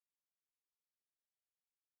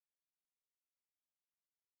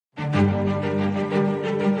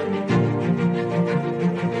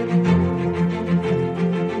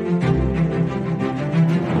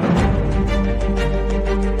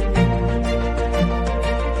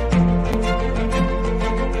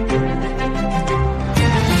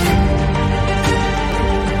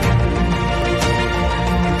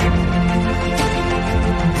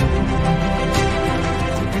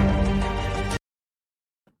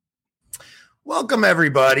Welcome,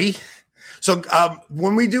 everybody. So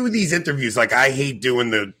when we do these interviews, like I hate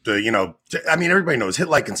doing the everybody knows, hit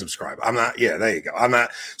like and subscribe. I'm not. Yeah, there you go. I'm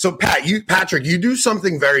not. So Patrick, you do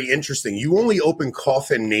something very interesting. You only open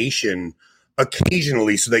Coffin Nation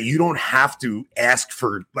occasionally so that you don't have to ask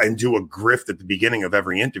for and do a grift at the beginning of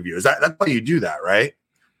every interview. That's why you do that, right?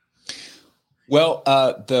 Well,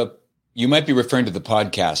 you might be referring to the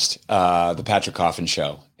podcast, the Patrick Coffin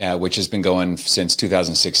Show, which has been going since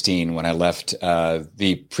 2016 when I left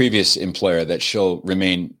the previous employer that shall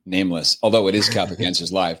remain nameless, although it is Catholic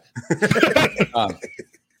Answers Live.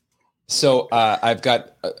 So I've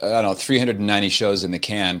got, 390 shows in the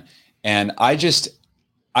can, and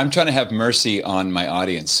I'm trying to have mercy on my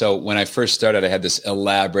audience. So when I first started, I had this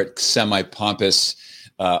elaborate, semi-pompous,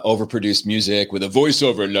 overproduced music with a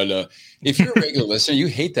voiceover. La la. If you're a regular listener, you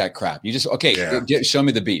hate that crap. You just show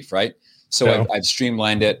me the beef, right? So yeah. I've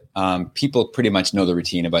streamlined it. People pretty much know the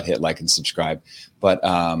routine about hit like and subscribe. But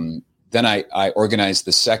then I organized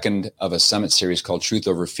the second of a summit series called Truth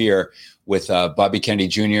Over Fear with Bobby Kennedy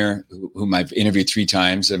Jr., whom I've interviewed 3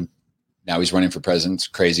 times, and now he's running for president. It's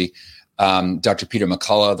crazy. Dr. Peter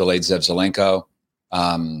McCullough, the late Zev Zelenko,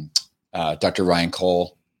 Dr. Ryan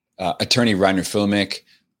Cole, attorney Reiner Filmick,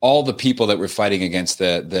 all the people that were fighting against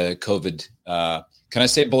the COVID. Can I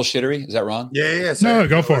say bullshittery? Is that wrong? Yeah. No,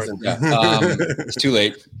 go for it. Yeah. It's too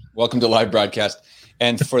late. Welcome to live broadcast.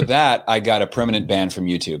 And for that, I got a permanent ban from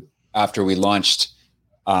YouTube after we launched.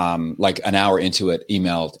 Like an hour into it,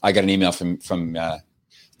 I got an email from YouTube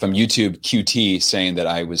QT saying that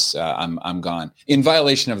I was I'm gone in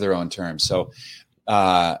violation of their own terms. So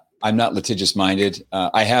I'm not litigious minded.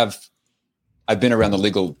 I've been around the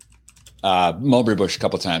legal mulberry bush a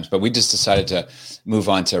couple of times, but we just decided to move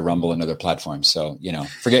on to Rumble and other platforms. So,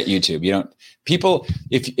 forget YouTube.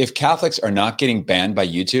 If Catholics are not getting banned by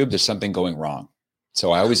YouTube, there's something going wrong.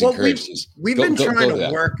 So I always encourage these. We've been trying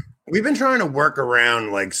to work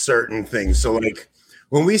around like certain things. So like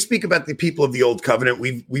when we speak about the people of the old covenant,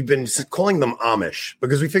 we've been calling them Amish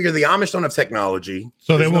because we figure the Amish don't have technology.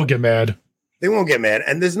 So they won't get mad. They won't get mad.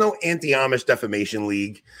 And there's no anti-Amish defamation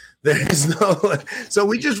league. So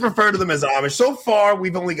we just refer to them as Amish. So far,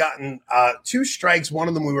 we've only gotten 2 strikes. One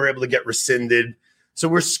of them we were able to get rescinded. So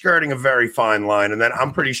we're skirting a very fine line. And then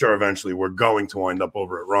I'm pretty sure eventually we're going to wind up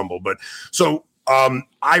over at Rumble. But so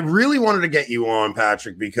I really wanted to get you on,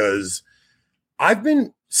 Patrick, because I've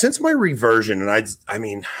been, since my reversion, and I'd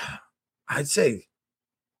say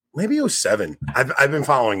maybe 2007, I've been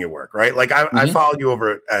following your work, right? Like I followed you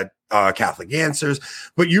over at Catholic Answers,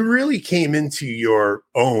 but you really came into your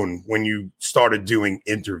own when you started doing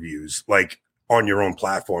interviews, like on your own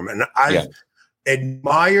platform. And I've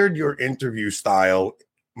admired your interview style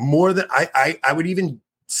more than I would even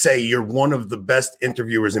say you're one of the best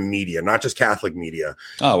interviewers in media, not just Catholic media.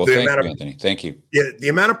 Oh, well, thank you, Anthony. Thank you. Yeah, the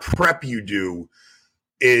amount of prep you do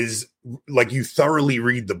is like you thoroughly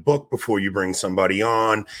read the book before you bring somebody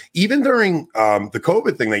on. Even during the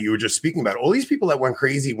COVID thing that you were just speaking about, all these people that went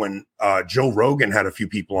crazy when Joe Rogan had a few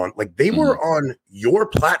people on, like they were on your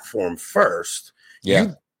platform first.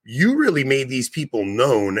 Yeah. You really made these people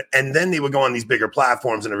known, and then they would go on these bigger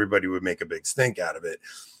platforms and everybody would make a big stink out of it.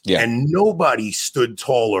 Yeah. And nobody stood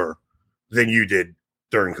taller than you did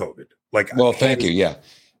during COVID. Well, thank you. Yeah.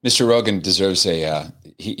 Mr. Rogan deserves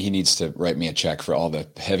he needs to write me a check for all the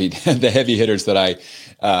heavy hitters that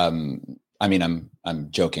I'm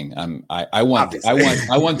joking. I want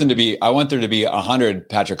there to be 100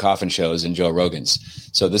 Patrick Coffin shows and Joe Rogan's.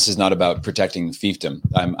 So this is not about protecting fiefdom.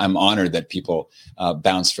 I'm honored that people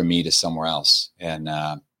bounce from me to somewhere else. And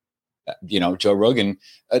Joe Rogan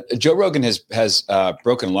has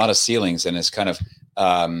broken a lot of ceilings and has kind of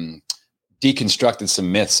deconstructed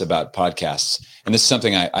some myths about podcasts. And this is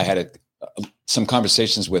something I had some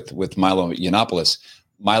conversations with Milo Yiannopoulos.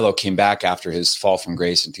 Milo came back after his fall from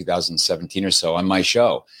grace in 2017 or so on my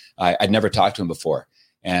show. I'd never talked to him before.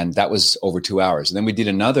 And that was over 2 hours. And then we did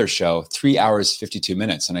another show, 3 hours, 52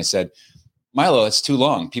 minutes. And I said, Milo, it's too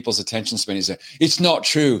long. People's attention span is, it's not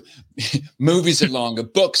true. Movies are longer.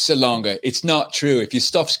 Books are longer. It's not true. If your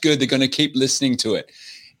stuff's good, they're going to keep listening to it.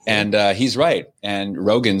 And he's right. And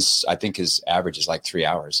Rogan's, I think his average is like 3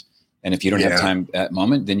 hours. And if you don't have time at the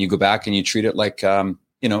moment, then you go back and you treat it like,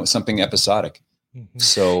 something episodic. Mm-hmm.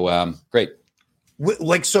 So great.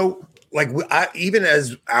 Even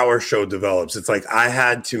as our show develops, it's like I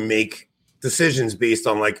had to make decisions based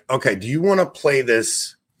on like, okay, do you want to play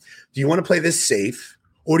this? Do you want to play this safe?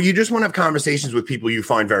 Or do you just want to have conversations with people you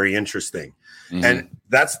find very interesting? Mm-hmm. And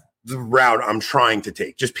that's the route I'm trying to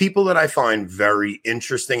take. Just people that I find very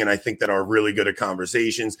interesting and I think that are really good at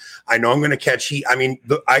conversations. I know I'm going to catch heat. I mean,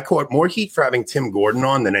 I caught more heat for having Tim Gordon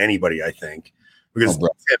on than anybody, I think, because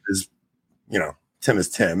Tim is, Tim is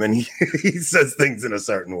Tim, and he says things in a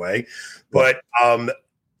certain way. But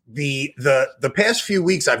the past few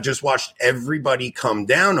weeks, I've just watched everybody come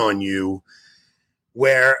down on you,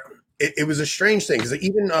 where it was a strange thing, because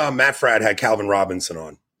even Matt Fradd had Calvin Robinson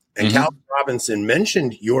on. And Calvin Robinson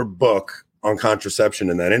mentioned your book on contraception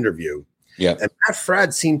in that interview. Yeah. And Matt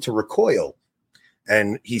Fradd seemed to recoil.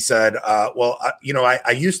 And he said,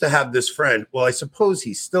 I used to have this friend. Well, I suppose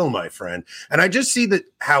he's still my friend. And I just see that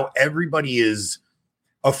how everybody is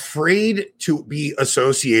afraid to be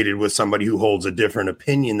associated with somebody who holds a different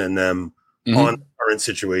opinion than them on the current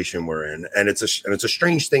situation we're in. And it's a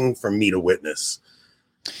strange thing for me to witness.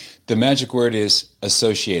 The magic word is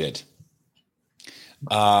associated.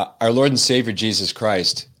 Our Lord and Savior Jesus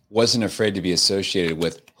Christ wasn't afraid to be associated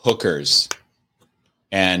with hookers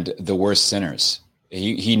and the worst sinners.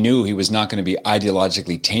 He knew he was not going to be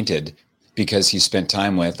ideologically tainted because he spent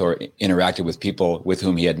time with or interacted with people with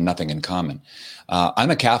whom he had nothing in common. I'm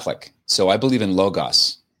a Catholic, so I believe in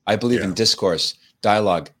logos. I believe in discourse,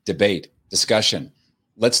 dialogue, debate, discussion.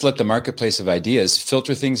 Let's let the marketplace of ideas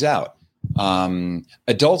filter things out.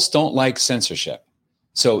 Adults don't like censorship.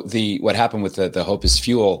 So what happened with the Hope is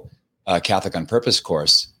Fuel Catholic on Purpose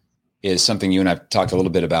course is something you and I've talked a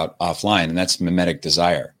little bit about offline, and that's mimetic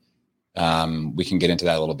desire. We can get into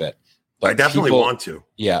that a little bit. But I definitely want to.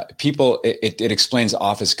 Yeah, it explains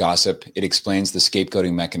office gossip. It explains the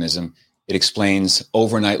scapegoating mechanism. It explains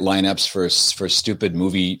overnight lineups for stupid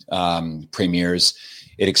movie premieres.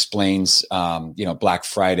 It explains Black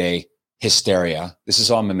Friday hysteria. This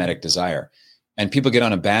is all mimetic desire. And people get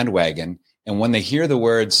on a bandwagon. And when they hear the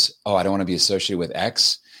words, "Oh, I don't want to be associated with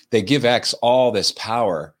X," they give X all this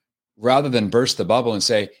power rather than burst the bubble and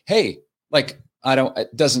say, "Hey, I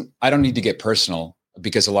don't need to get personal,"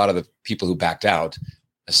 because a lot of the people who backed out,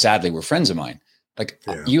 sadly, were friends of mine.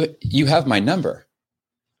 You have my number.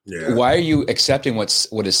 Yeah. Why are you accepting what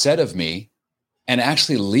is said of me and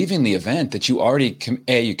actually leaving the event that you already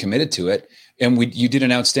you committed to it, and you did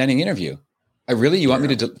an outstanding interview? You want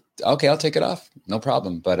me to? Okay, I'll take it off. No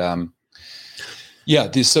problem. But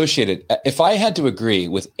the associated. If I had to agree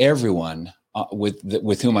with everyone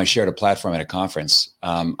with whom I shared a platform at a conference,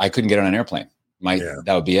 I couldn't get on an airplane. That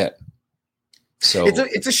would be it. So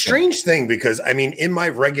it's a strange thing, because I mean, in my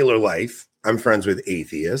regular life, I'm friends with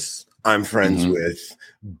atheists. I'm friends with,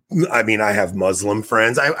 I have Muslim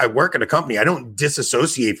friends. I work at a company. I don't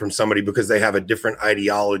disassociate from somebody because they have a different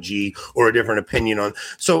ideology or a different opinion on.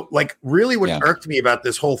 So really what irked me about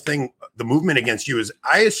this whole thing, the movement against you, is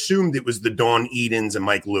I assumed it was the Dawn Edens and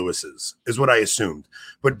Mike Lewis's, is what I assumed.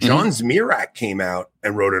 But John Zmirak came out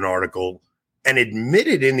and wrote an article and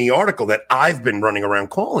admitted in the article that I've been running around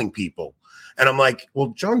calling people. And I'm like, well,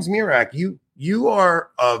 John Zmirak, you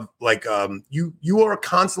are you are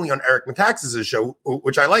constantly on Eric Metaxas's show,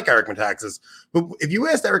 which I like Eric Metaxas. But if you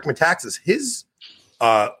asked Eric Metaxas his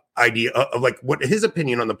idea of what his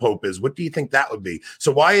opinion on the Pope is, what do you think that would be?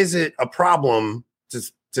 So why is it a problem to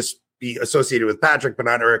be associated with Patrick but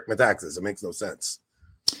not Eric Metaxas? It makes no sense.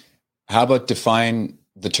 How about define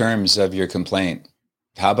the terms of your complaint?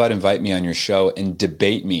 How about invite me on your show and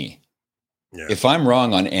debate me? Yeah. If I'm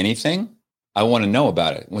wrong on anything, I want to know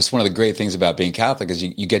about it. It's one of the great things about being Catholic is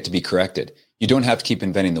you get to be corrected. You don't have to keep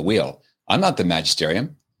inventing the wheel. I'm not the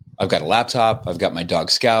magisterium. I've got a laptop. I've got my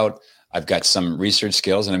dog Scout. I've got some research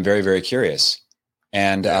skills, and I'm very, very curious.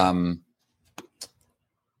 And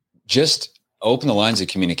just open the lines of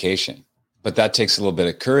communication. But that takes a little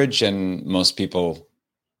bit of courage, and most people,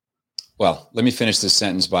 well, let me finish this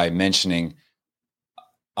sentence by mentioning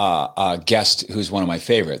a guest who's one of my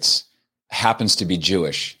favorites. Happens to be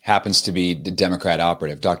Jewish, happens to be the Democrat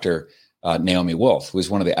operative, Dr. Naomi Wolf, who's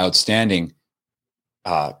one of the outstanding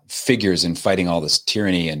figures in fighting all this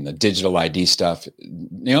tyranny and the digital ID stuff.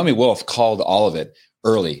 Naomi Wolf called all of it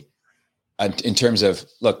early in terms of,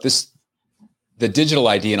 look, the digital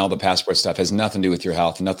ID and all the passport stuff has nothing to do with your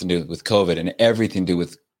health, nothing to do with COVID, and everything to do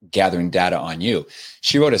with gathering data on you.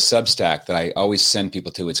 She wrote a Substack that I always send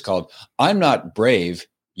people to. It's called, "I'm Not Brave,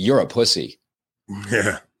 You're a Pussy."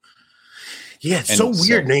 Yeah. Yeah, it's so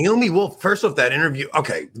weird. Naomi Wolf, first off, that interview.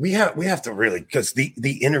 Okay, we have to really, because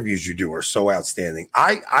the interviews you do are so outstanding.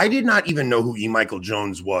 I did not even know who E. Michael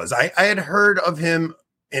Jones was. I had heard of him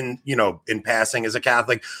in passing as a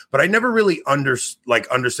Catholic, but I never really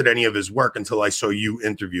understood any of his work until I saw you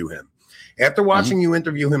interview him. After watching you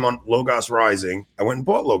interview him on Logos Rising, I went and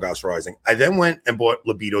bought Logos Rising. I then went and bought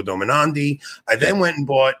Libido Dominandi. I then went and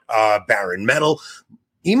bought Baron Metal.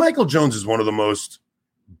 E. Michael Jones is one of the most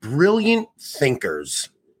brilliant thinkers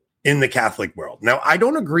in the Catholic world. Now, I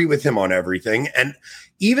don't agree with him on everything. And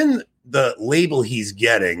even the label he's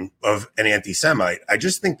getting of an anti-Semite, I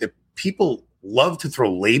just think that people love to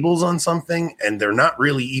throw labels on something and they're not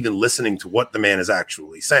really even listening to what the man is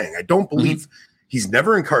actually saying. I don't believe he's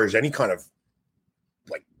never encouraged any kind of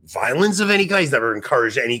like violence of any kind. He's never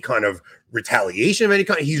encouraged any kind of retaliation of any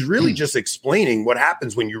kind. He's really just explaining what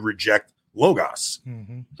happens when you reject Logos.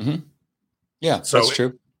 Yeah, so that's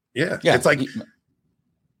true. Yeah. It's like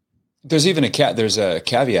there's even there's a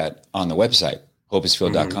caveat on the website,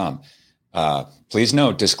 hopeisfield.com. Please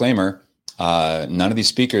note, disclaimer, none of these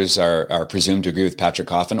speakers are presumed to agree with Patrick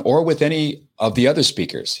Coffin or with any of the other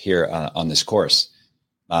speakers here on this course.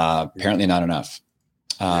 Apparently not enough.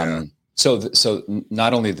 So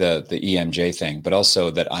not only the EMJ thing, but also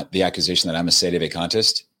that the accusation that I'm a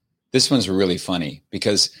sedevacantist. This one's really funny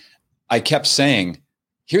because I kept saying,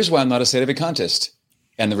 here's why I'm not a sedevacantist.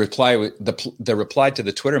 And the reply to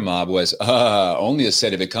the Twitter mob was, only a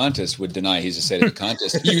sedevacantist would deny he's a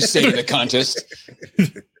sedevacantist. You sedevacantist.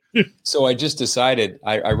 So I just decided,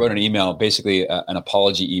 I wrote an email, basically an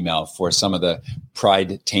apology email for some of the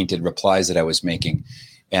pride-tainted replies that I was making.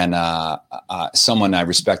 And someone I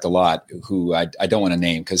respect a lot, who I don't want to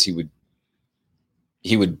name because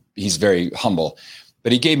he's very humble,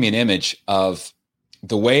 but he gave me an image of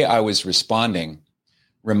the way I was responding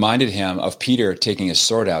reminded him of Peter taking his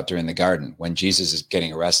sword out during the garden when Jesus is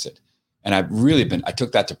getting arrested. And I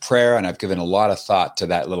took that to prayer, and I've given a lot of thought to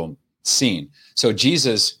that little scene. So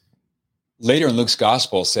Jesus later in Luke's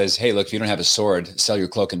gospel says, hey, look, if you don't have a sword, sell your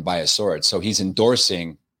cloak and buy a sword. So he's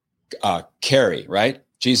endorsing carry, right?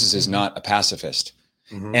 Jesus is not a pacifist.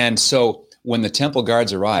 And so when the temple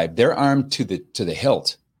guards arrive, they're armed to the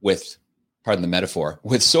hilt with, pardon the metaphor,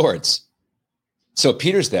 with swords. So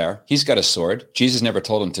Peter's there. He's got a sword. Jesus never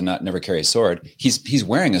told him to never carry a sword. He's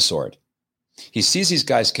wearing a sword. He sees these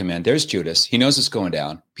guys come in. There's Judas. He knows what's going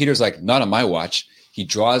down. Peter's like, not on my watch. He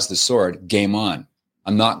draws the sword. Game on.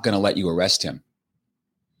 I'm not going to let you arrest him.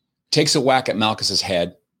 Takes a whack at Malchus's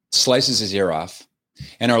head, slices his ear off.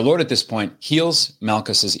 And our Lord at this point heals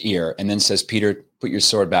Malchus's ear and then says, Peter, put your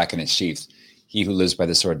sword back in its sheath. He who lives by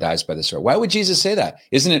the sword dies by the sword. Why would Jesus say that?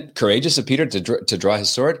 Isn't it courageous of Peter to draw his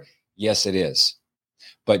sword? Yes, it is.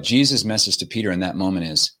 But Jesus' message to Peter in that moment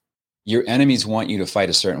is, your enemies want you to fight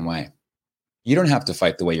a certain way. You don't have to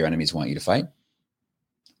fight the way your enemies want you to fight.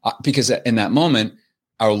 Because in that moment,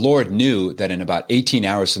 our Lord knew that in about 18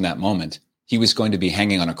 hours from that moment, he was going to be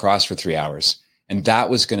hanging on a cross for 3 hours. And that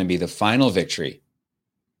was going to be the final victory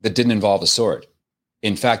that didn't involve a sword.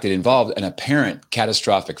 In fact, it involved an apparent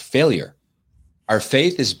catastrophic failure. Our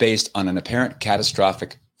faith is based on an apparent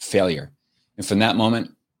catastrophic failure. And from that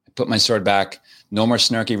moment, I put my sword back. No more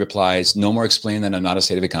snarky replies. No more explaining that I'm not a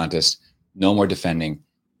sedevacantist. No more defending.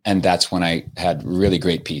 And that's when I had really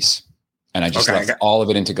great peace. And I just left all of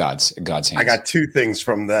it into God's hands. I got two things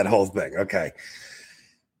from that whole thing. Okay.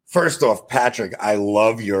 First off, Patrick, I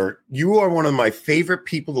love you are one of my favorite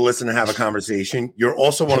people to listen to have a conversation. You're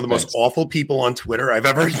also one of the most awful people on Twitter I've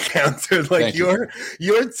ever encountered. Like your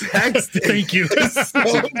text. Thank you.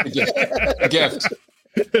 A gift.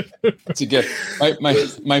 It's a gift.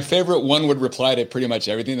 My favorite one would reply to pretty much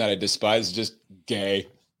everything that I despise is just gay.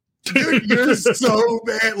 Dude, you're so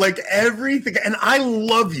bad. Like everything. And I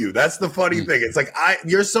love you. That's the funny thing. It's like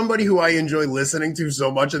you're somebody who I enjoy listening to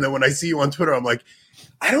so much. And then when I see you on Twitter, I'm like,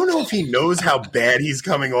 I don't know if he knows how bad he's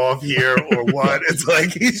coming off here or what. It's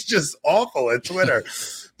like he's just awful at Twitter.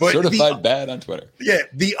 But certified bad on Twitter. Yeah.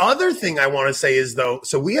 The other thing I want to say is, though,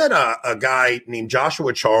 so we had a guy named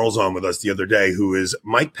Joshua Charles on with us the other day, who is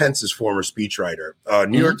Mike Pence's former speechwriter,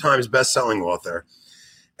 New York Times bestselling author.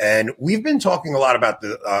 And we've been talking a lot about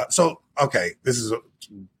this is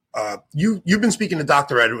you've been speaking to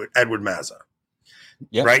Dr. Edward Mazza.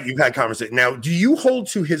 Yep. Right? You've had conversation. Now, do you hold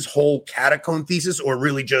to his whole catacomb thesis or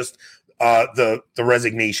really just the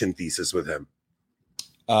resignation thesis with him?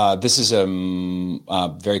 This is a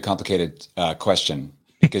very complicated question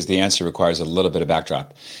because the answer requires a little bit of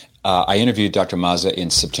backdrop. I interviewed Dr. Mazza in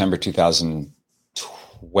September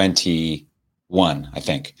 2021, I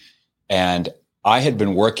think. And I had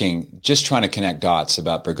been working, just trying to connect dots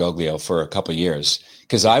about Bergoglio for a couple of years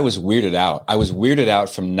because I was weirded out. I was weirded out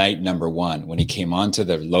from night number one when he came onto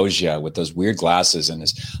the loggia with those weird glasses and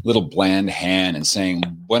his little bland hand and saying,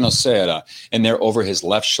 Buonasera. And there over his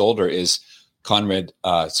left shoulder is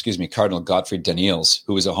Cardinal Gottfried Daniels,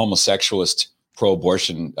 who was a homosexualist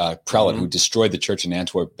pro-abortion prelate who destroyed the church in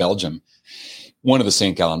Antwerp, Belgium, one of the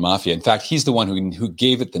St. Gallen Mafia. In fact, he's the one who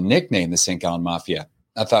gave it the nickname, the St. Gallen Mafia.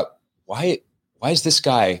 I thought, why is this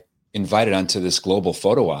guy invited onto this global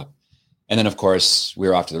photo op. And then, of course, we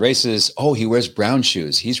were off to the races. Oh, he wears brown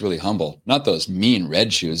shoes. He's really humble. Not those mean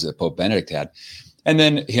red shoes that Pope Benedict had. And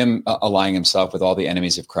then him allying himself with all the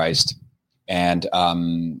enemies of Christ. And I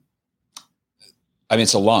mean,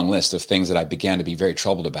 it's a long list of things that I began to be very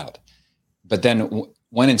troubled about. But then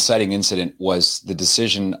one inciting incident was the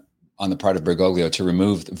decision on the part of Bergoglio to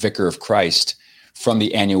remove the Vicar of Christ from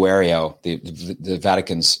the Annuario, the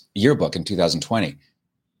Vatican's yearbook in 2020.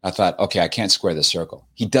 I thought, okay, I can't square this circle.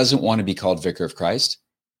 He doesn't want to be called Vicar of Christ.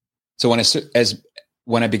 So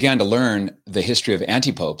when I began to learn the history of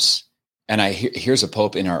anti-popes, and here's a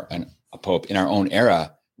pope in our own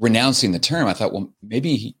era renouncing the term, I thought, well,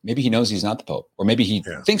 maybe he knows he's not the pope, or maybe he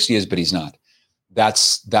thinks he is, but he's not.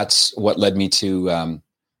 That's what led me to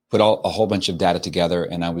put a whole bunch of data together,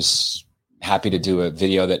 and I was happy to do a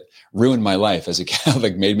video that ruined my life as a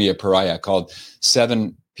Catholic, made me a pariah, called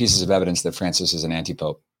 7 Pieces of Evidence that Francis is an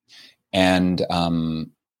anti-pope. And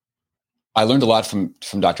I learned a lot from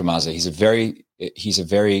Dr. Mazza. He's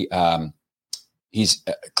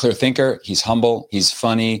a clear thinker. He's humble. He's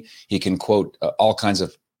funny. He can quote all kinds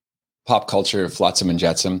of pop culture, flotsam and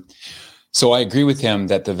jetsam. So I agree with him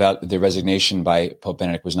that the resignation by Pope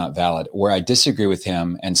Benedict was not valid. Where I disagree with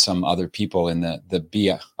him and some other people in I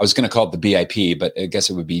was going to call it the BIP, but I guess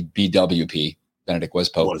it would be BWP. Benedict was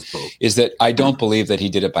Pope. Is that I don't believe that he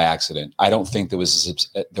did it by accident. I don't think there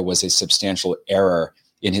was a substantial error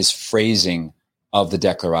in his phrasing of the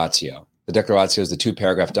Declaratio. The Declaratio is the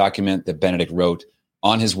 2-paragraph document that Benedict wrote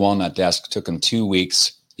on his walnut desk. Took him 2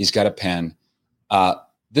 weeks. He's got a pen.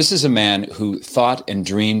 This is a man who thought and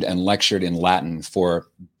dreamed and lectured in Latin for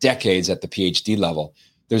decades at the PhD level.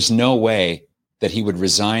 There's no way that he would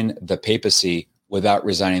resign the papacy without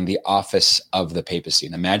resigning the office of the papacy.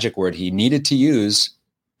 And the magic word he needed to use,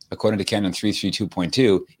 according to Canon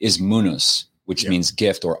 332.2, is munus, which means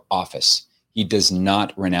gift or office. He does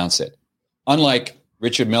not renounce it. Unlike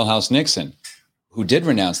Richard Milhouse Nixon, who did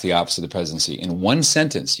renounce the office of the presidency in one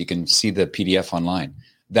sentence. You can see the PDF online.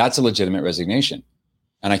 That's a legitimate resignation.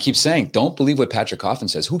 And I keep saying, don't believe what Patrick Coffin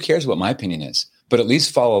says. Who cares what my opinion is? But at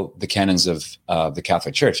least follow the canons of the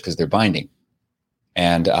Catholic Church, because they're binding.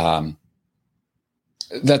 And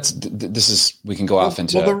we can go off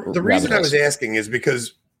into. Well, the reason I was asking is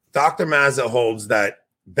because Dr. Mazza holds that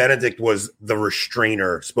Benedict was the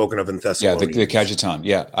restrainer spoken of in Thessalonians. Yeah, the Cajetan.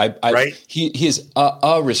 Yeah, right. He is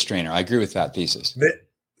a restrainer. I agree with that thesis.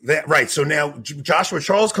 Right. So now Joshua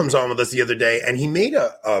Charles comes on with us the other day, and he made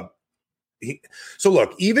so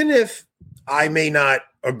look, even if I may not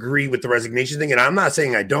agree with the resignation thing, and I'm not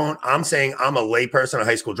saying I don't, I'm saying I'm a layperson, a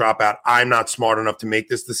high school dropout. I'm not smart enough to make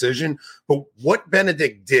this decision. But what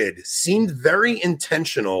Benedict did seemed very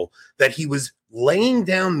intentional, that he was laying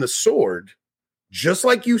down the sword, just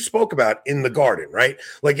like you spoke about in the garden, right?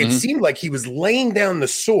 Like it seemed like he was laying down the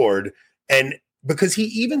sword, and because he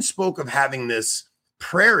even spoke of having this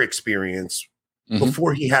prayer experience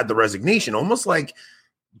before he had the resignation, almost like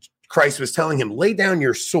Christ was telling him, lay down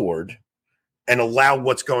your sword and allow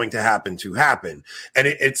what's going to happen. And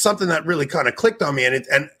it's something that really kind of clicked on me.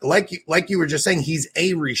 And like you were just saying, he's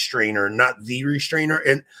a restrainer, not the restrainer.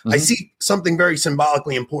 And I see something very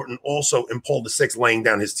symbolically important also in Paul VI laying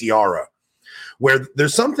down his tiara, where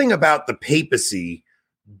there's something about the papacy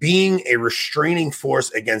being a restraining force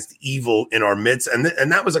against evil in our midst. And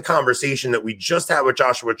that was a conversation that we just had with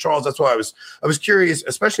Joshua Charles. That's why I was curious,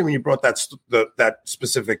 especially when you brought that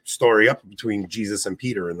specific story up between Jesus and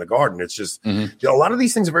Peter in the garden. It's just a lot of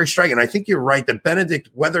these things are very striking. I think you're right that Benedict,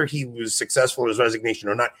 whether he was successful in his resignation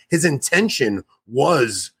or not, his intention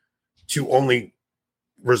was to only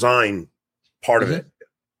resign part of it.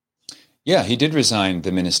 Yeah, he did resign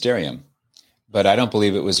the ministerium. But I don't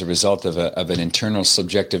believe it was a result of an internal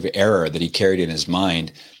subjective error that he carried in his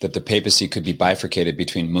mind, that the papacy could be bifurcated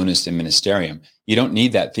between munus and ministerium. You don't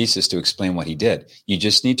need that thesis to explain what he did. You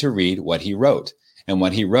just need to read what he wrote. And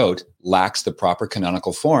what he wrote lacks the proper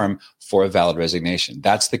canonical form for a valid resignation.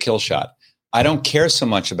 That's the kill shot. I don't care so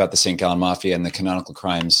much about the St. Gallen Mafia and the canonical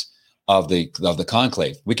crimes of the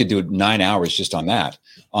conclave. We could do 9 hours just on that.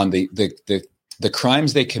 On the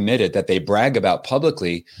crimes they committed that they brag about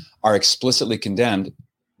publicly are explicitly condemned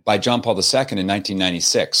by John Paul II in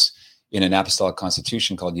 1996 in an apostolic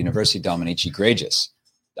constitution called Universi Dominici Gregis.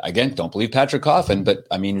 Again, don't believe Patrick Coffin, but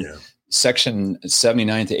I mean, section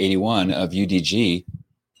 79 to 81 of UDG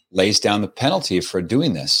lays down the penalty for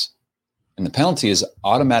doing this. And the penalty is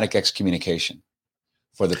automatic excommunication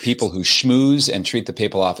for the people who schmooze and treat the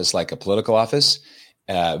papal office like a political office,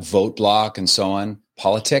 vote block and so on,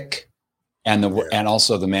 politic. And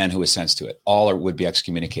also the man who assents to it, would be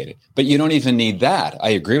excommunicated. But you don't even need that. I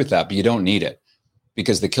agree with that, but you don't need it.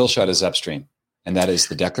 because the kill shot is upstream, and that is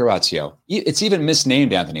the Declaratio. It's even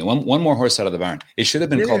misnamed, Anthony. One more horse out of the barn. It should have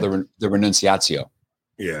been called the Renunciatio.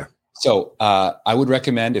 Yeah. So I would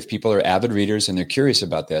recommend, if people are avid readers and they're curious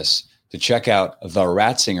about this, to check out The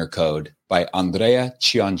Ratzinger Code by Andrea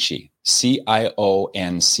Cionci, Cionci.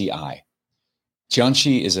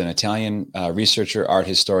 Cionci is an Italian researcher, art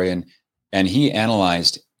historian, and he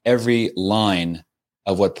analyzed every line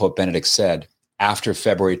of what Pope Benedict said after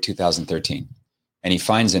February 2013. And he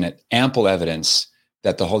finds in it ample evidence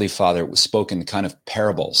that the Holy Father spoke in kind of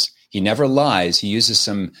parables. He never lies. He uses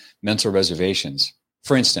some mental reservations.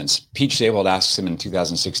 For instance, Pete Shaywald asks him in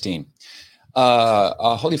 2016,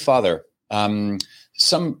 Holy Father,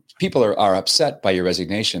 some people are upset by your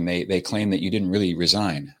resignation. They claim that you didn't really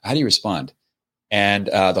resign. How do you respond? And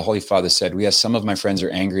the Holy Father said, yes, some of my friends are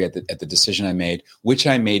angry at the decision I made, which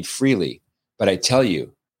I made freely. But I tell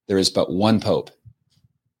you, there is but one Pope.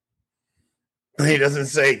 He doesn't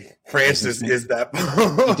say Francis is that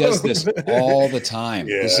Pope. He does this all the time.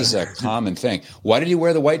 Yeah. This is a common thing. Why did he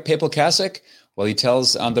wear the white papal cassock? Well, he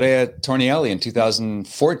tells Andrea Tornielli in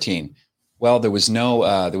 2014, well, there was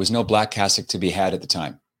no black cassock to be had at the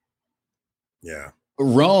time. Yeah.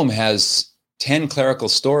 Rome has 10 clerical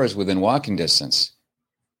stores within walking distance.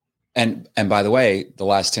 And by the way, the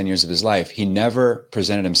last 10 years of his life, he never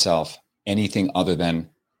presented himself anything other than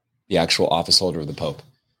the actual office holder of the Pope.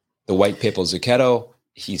 The white papal zucchetto,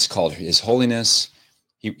 he's called His Holiness.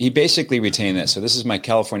 He basically retained this. So this is my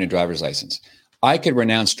California driver's license. I could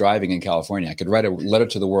renounce driving in California. I could write a letter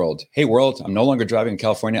to the world. Hey, world, I'm no longer driving in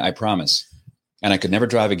California, I promise. And I could never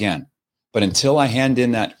drive again. But until I hand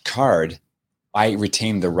in that card, I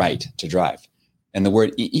retain the right to drive. And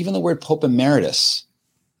even the word Pope Emeritus,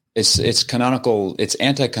 it's canonical, it's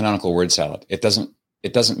anti-canonical word salad. It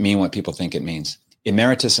doesn't mean what people think it means.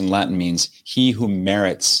 Emeritus in Latin means he who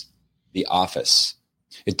merits the office.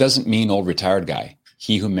 It doesn't mean old retired guy,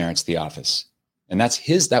 he who merits the office. And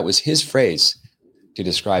that was his phrase to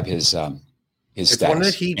describe his status. It's one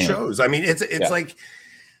that he chose. I mean, it's like,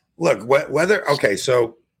 look,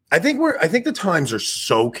 so I think the times are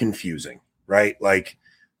so confusing, right? Like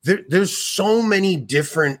there's so many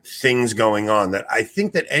different things going on that I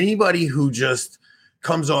think that anybody who just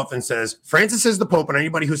comes off and says Francis is the Pope and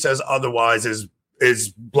anybody who says otherwise is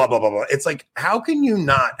blah, blah, blah, blah. It's like, how can you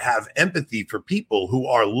not have empathy for people who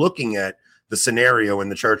are looking at the scenario in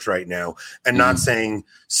the church right now and not saying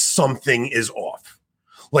something is off?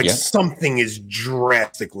 Like something is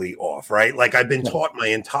drastically off, right? Like I've been taught my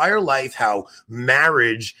entire life how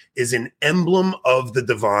marriage is an emblem of the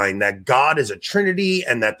divine, that God is a Trinity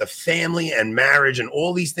and that the family and marriage and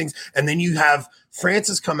all these things. And then you have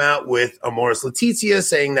Francis come out with Amoris Laetitia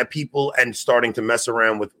saying that people and starting to mess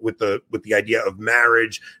around with the idea of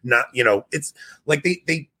marriage. Not, it's like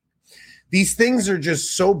these things are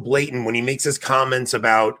just so blatant when he makes his comments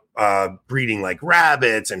about breeding like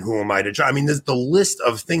rabbits and who am I to try. I mean, there's the list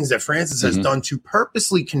of things that Francis has done to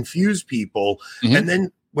purposely confuse people. And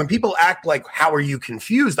then when people act like, how are you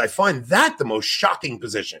confused? I find that the most shocking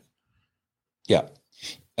position. Yeah.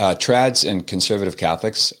 Trads and conservative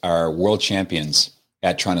Catholics are world champions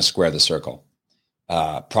at trying to square the circle.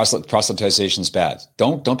 Proselytization is bad.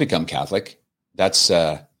 Don't become Catholic. That's,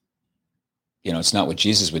 it's not what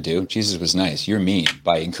Jesus would do. Jesus was nice. You're mean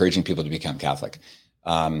by encouraging people to become Catholic.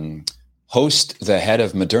 Host the head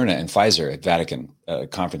of Moderna and Pfizer at Vatican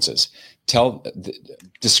conferences.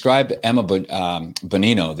 Describe Emma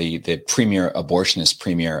Bonino, the premier abortionist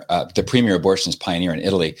pioneer in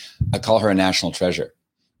Italy. I call her a national treasure.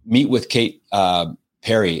 Meet with Kate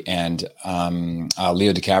Perry and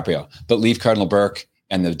Leo DiCaprio, but leave Cardinal Burke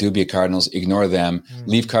and the Dubia Cardinals. Ignore them.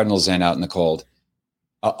 Leave Cardinal Zen out in the cold.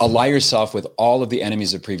 Ally yourself with all of the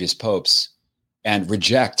enemies of previous popes and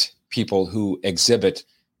reject people who exhibit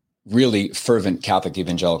really fervent Catholic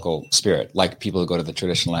evangelical spirit, like people who go to the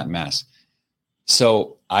traditional Latin Mass.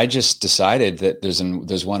 So I just decided that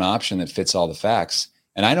there's one option that fits all the facts.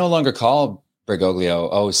 And I no longer call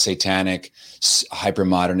Bergoglio, satanic,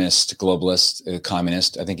 hypermodernist, globalist,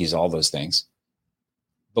 communist. I think he's all those things.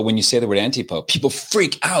 But when you say the word anti-pope, people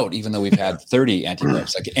freak out, even though we've had 30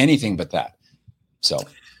 anti-popes, like anything but that. So,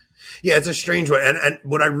 yeah, it's a strange one. And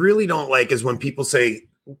what I really don't like is when people say,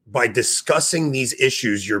 by discussing these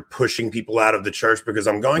issues, you're pushing people out of the church, because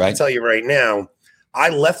I'm going to tell you right now, I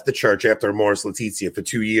left the church after Amoris Laetitia for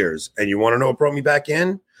 2 years. And you want to know what brought me back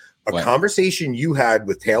in? A conversation you had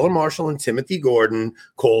with Taylor Marshall and Timothy Gordon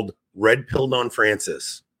called Red Pilled on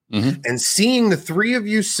Francis. And seeing the three of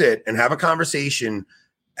you sit and have a conversation,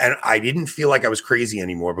 and I didn't feel like I was crazy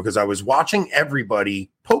anymore because I was watching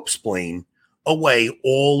everybody Pope-splain away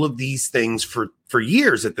all of these things for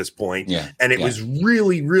years at this point. Yeah. And it was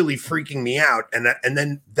really, really freaking me out. And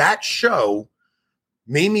then that show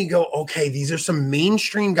made me go, okay, these are some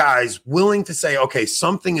mainstream guys willing to say, okay,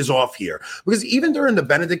 something is off here. Because even during the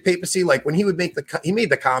Benedict papacy, like when he would he made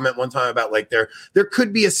the comment one time about like there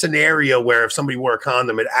could be a scenario where if somebody wore a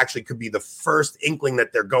condom, it actually could be the first inkling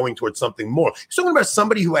that they're going towards something more. He's talking about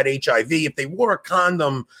somebody who had HIV. If they wore a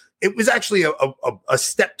condom, it was actually a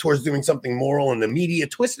step towards doing something moral, and the media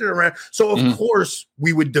twisted it around. So, of course,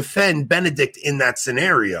 we would defend Benedict in that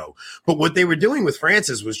scenario. But what they were doing with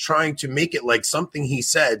Francis was trying to make it like something he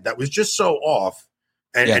said that was just so off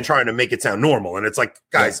and trying to make it sound normal. And it's like,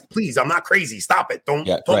 guys, please, I'm not crazy. Stop it. Don't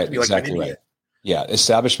talk to me like an idiot. Right. Yeah,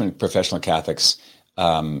 establishment professional Catholics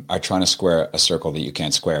are trying to square a circle that you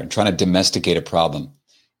can't square and trying to domesticate a problem.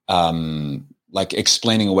 Like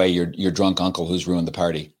explaining away your drunk uncle who's ruined the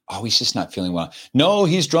party. Oh, he's just not feeling well. No,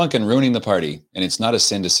 he's drunk and ruining the party. And it's not a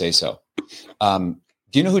sin to say so. Do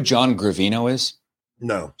you know who John Gravino is?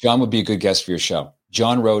 No. John would be a good guest for your show.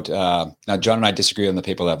 John wrote, now John and I disagree on the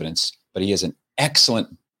papal evidence, but he has an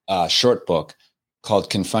excellent short book called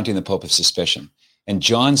Confronting the Pope of Suspicion. And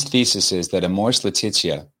John's thesis is that Amoris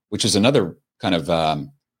Laetitia, which is another kind of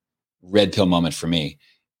red pill moment for me,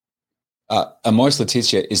 Amoris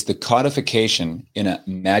Laetitia is the codification in a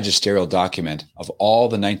magisterial document of all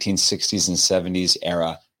the 1960s and 70s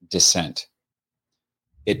era dissent.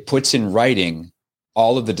 It puts in writing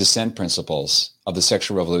all of the dissent principles of the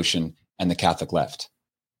sexual revolution and the Catholic left.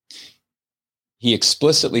 He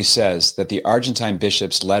explicitly says that the Argentine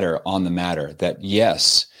bishop's letter on the matter, that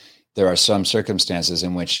yes, there are some circumstances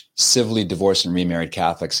in which civilly divorced and remarried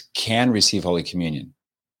Catholics can receive Holy Communion.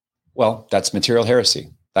 Well, that's material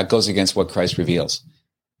heresy. That goes against what Christ reveals,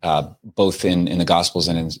 both in the Gospels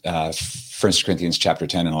and in 1 Corinthians chapter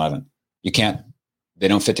 10 and 11. You can't, they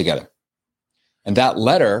don't fit together. And that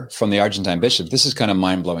letter from the Argentine bishop, this is kind of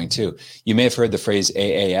mind-blowing too. You may have heard the phrase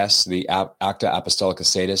AAS, the Acta Apostolica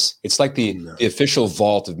Sedis. It's like the official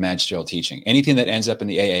vault of magisterial teaching. Anything that ends up in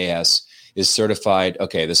the AAS is certified,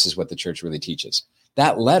 okay, this is what the church really teaches.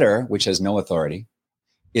 That letter, which has no authority,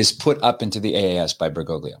 is put up into the AAS by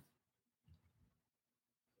Bergoglio.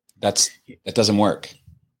 That doesn't work.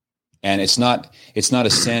 And it's not a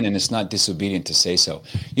sin, and it's not disobedient to say so.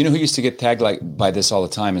 You know who used to get tagged by this all the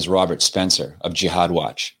time is Robert Spencer of Jihad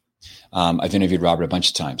Watch. I've interviewed Robert a bunch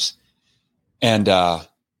of times. And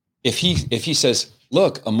if he says,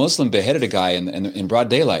 look, a Muslim beheaded a guy in broad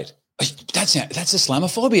daylight, that's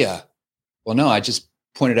Islamophobia. Well, no, I just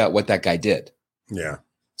pointed out what that guy did. Yeah.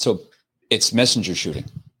 So it's messenger shooting.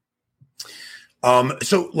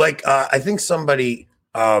 I think somebody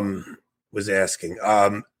was asking,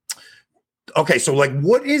 okay, so like,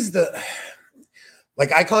 what is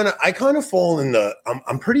I kind of fall in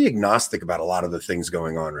I'm pretty agnostic about a lot of the things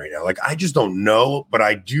going on right now. Like, I just don't know, but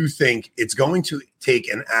I do think it's going to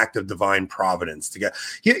take an act of divine providence to get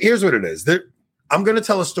here's what it is. I'm going to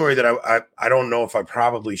tell a story that I don't know if I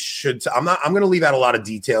probably should. I'm going to leave out a lot of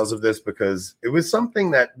details of this because it was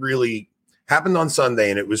something that really happened on Sunday,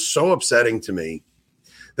 and it was so upsetting to me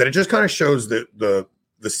that it just kind of shows the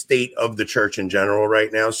state of the church in general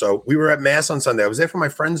right now. So we were at Mass on Sunday. I was there for my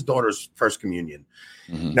friend's daughter's first communion.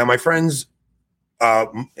 Mm-hmm. Now, my friend's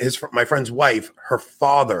wife, her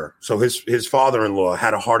father, so his father-in-law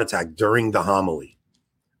had a heart attack during the homily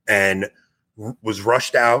and was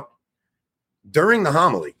rushed out during the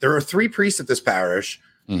homily. There are 3 priests at this parish.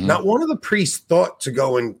 Mm-hmm. Not one of the priests thought to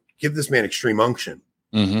go and give this man extreme unction.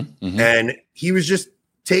 Mm-hmm. Mm-hmm. And he was just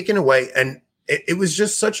taken away. And it was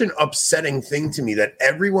just such an upsetting thing to me that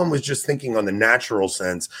everyone was just thinking on the natural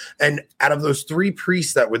sense. And out of those 3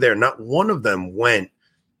 priests that were there, not one of them went.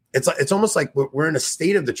 It's almost like we're in a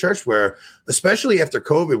state of the church where, especially after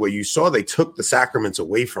COVID, where you saw they took the sacraments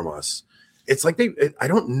away from us. It's like I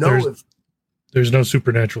don't know if there's no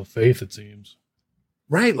supernatural faith, it seems.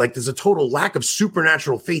 Right. Like there's a total lack of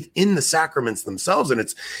supernatural faith in the sacraments themselves. And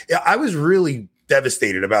I was really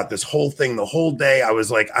devastated about this whole thing the whole day. I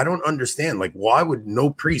was like, I don't understand. Like, why would no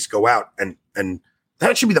priest go out and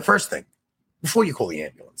that should be the first thing before you call the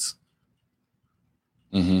ambulance.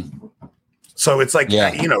 Mm-hmm. So it's like,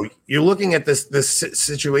 you're looking at this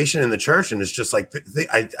situation in the church, and it's just like,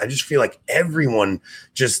 I just feel like everyone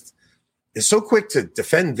just is so quick to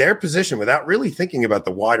defend their position without really thinking about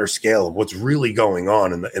the wider scale of what's really going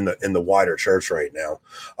on in the wider church right now.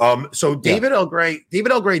 So David L. Gray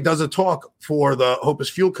does a talk for the Hope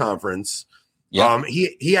is Fuel conference. Yeah.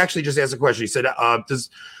 He actually just asked a question. He said,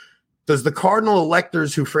 Does the cardinal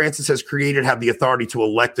electors who Francis has created have the authority to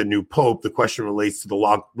elect a new pope? The question relates to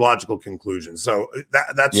the logical conclusion. So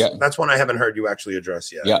that's one I haven't heard you actually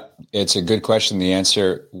address yet. Yeah, it's a good question. The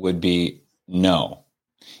answer would be no.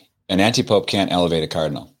 An anti-pope can't elevate a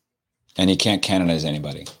cardinal, and he can't canonize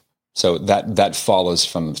anybody. So that follows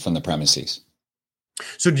from the premises.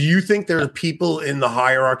 So do you think there are people in the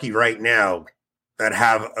hierarchy right now that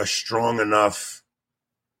have a strong enough,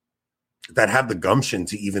 that have the gumption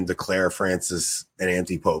to even declare Francis an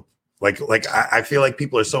anti-pope? Like I feel like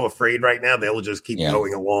people are so afraid right now, they'll just keep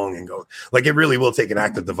going along and go. Like, it really will take an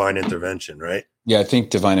act of divine intervention, right? Yeah, I think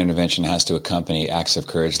divine intervention has to accompany acts of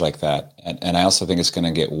courage like that. And I also think it's going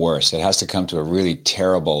to get worse. It has to come to a really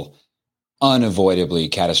terrible, unavoidably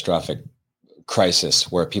catastrophic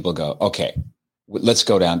crisis where people go, okay, let's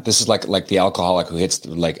go down. This is like the alcoholic who hits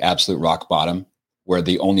like absolute rock bottom where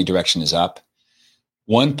the only direction is up.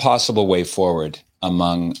 One possible way forward,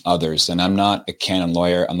 among others, and I'm not a canon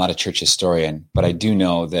lawyer, I'm not a church historian, but I do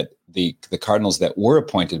know that the cardinals that were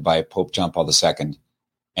appointed by Pope John Paul II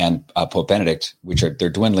and Pope Benedict, they're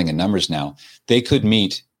dwindling in numbers now, they could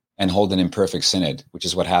meet and hold an imperfect synod, which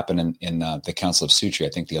is what happened in the Council of Sutri, I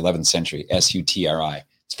think the 11th century, Sutri.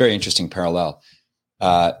 It's a very interesting parallel.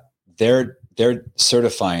 They're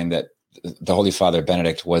certifying that the Holy Father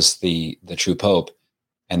Benedict was the true Pope,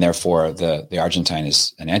 and therefore the Argentine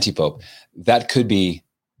is an anti-pope. That could be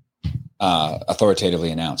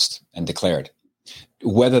authoritatively announced and declared.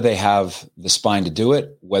 Whether they have the spine to do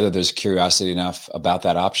it, whether there's curiosity enough about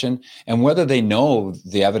that option, and whether they know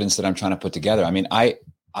the evidence that I'm trying to put together. I mean, I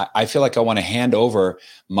feel like I want to hand over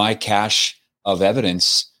my cache of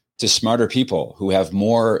evidence to smarter people who have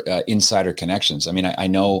more insider connections. I mean, I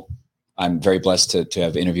know I'm very blessed to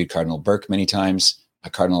have interviewed Cardinal Burke many times,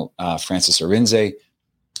 Cardinal Francis Arinze.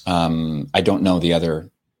 I don't know the other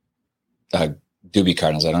Doobie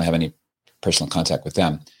cardinals. I don't have any personal contact with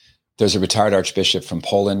them. There's a retired archbishop from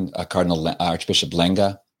Poland, Archbishop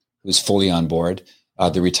Lenga, who's fully on board.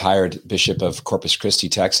 The retired bishop of Corpus Christi,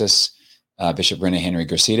 Texas, Bishop Rene Henry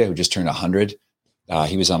Garcia, who just turned 100.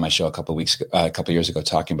 He was on my show a couple of years ago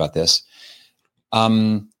talking about this.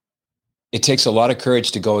 It takes a lot of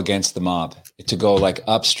courage to go against the mob, to go like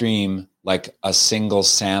upstream, like a single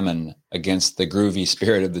salmon against the groovy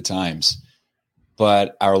spirit of the times.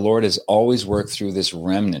 But our Lord has always worked through this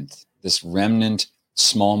remnant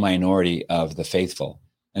small minority of the faithful.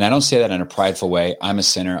 And I don't say that in a prideful way. I'm a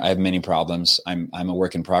sinner. I have many problems. I'm a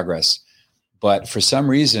work in progress. But for some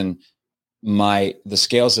reason, the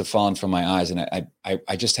scales have fallen from my eyes, and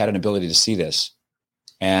I just had an ability to see this.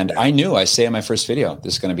 And I say in my first video,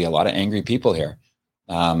 there's going to be a lot of angry people here.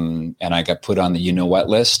 And I got put on the you know what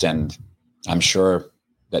list, and I'm sure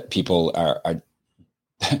that people are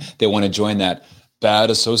they want to join that bad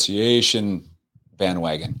association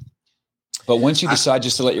bandwagon. But once you decide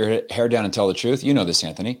just to let your hair down and tell the truth, you know this,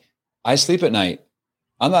 Anthony. I sleep at night.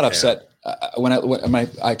 I'm not upset. When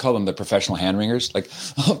I call them the professional hand wringers. Like,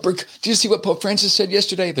 oh, Brooke, do you see what Pope Francis said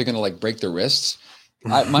yesterday? They're going to like break their wrists.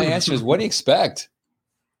 My answer is, what do you expect?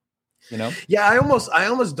 You know? Yeah, I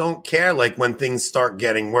almost don't care like when things start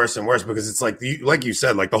getting worse and worse, because it's like you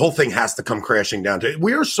said, like the whole thing has to come crashing down to it.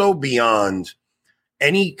 We are so beyond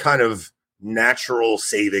any kind of natural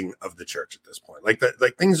saving of the church at this point. Like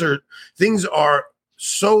things are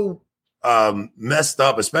so messed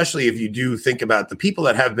up, especially if you do think about the people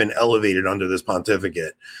that have been elevated under this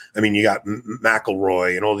pontificate. I mean, you got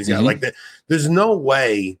McElroy and all these guys like that. There's no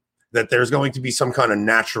way that there's going to be some kind of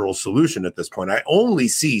natural solution at this point. I only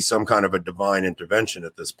see some kind of a divine intervention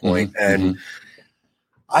at this point. And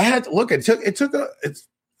I had to look,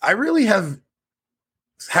 I really have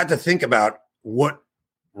had to think about what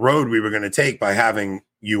road we were going to take by having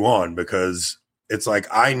you on, because it's like,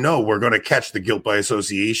 I know we're going to catch the guilt by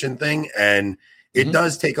association thing. And it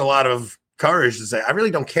does take a lot of courage to say, I really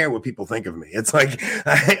don't care what people think of me. It's like,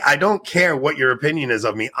 I don't care what your opinion is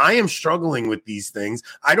of me. I am struggling with these things.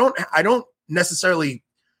 I don't necessarily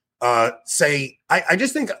say, I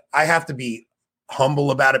just think I have to be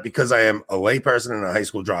humble about it because I am a layperson and a high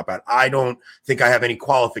school dropout. I don't think I have any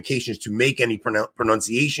qualifications to make any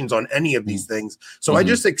pronunciations on any of these things. So I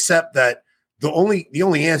just accept that the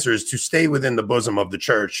only answer is to stay within the bosom of the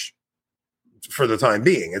church for the time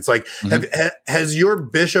being. It's like, has your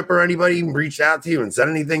bishop or anybody reached out to you and said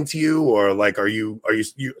anything to you, or like, do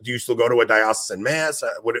you still go to a diocesan mass? I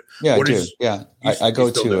do. I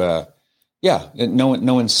go to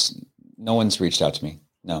no one's reached out to me.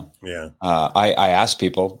 No. Yeah. I asked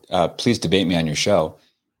people, please debate me on your show.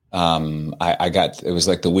 It was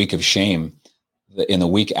like the week of shame. In the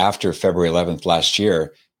week after February 11th last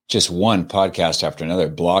year, just one podcast after another,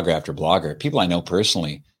 blogger after blogger, people I know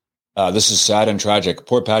personally, This is sad and tragic.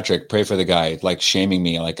 Poor Patrick, pray for the guy, like shaming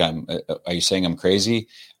me. Like are you saying I'm crazy?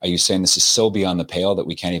 Are you saying this is so beyond the pale that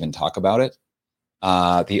we can't even talk about it?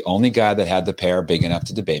 The only guy that had the pair big enough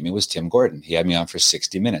to debate me was Tim Gordon. He had me on for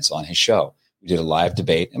 60 minutes on his show. We did a live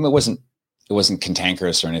debate, and it wasn't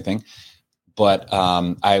cantankerous or anything, but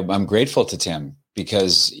I'm grateful to Tim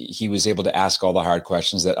because he was able to ask all the hard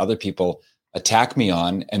questions that other people attack me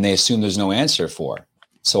on, and they assume there's no answer for.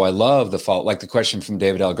 So I love like the question from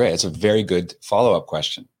David L. Gray. It's a very good follow-up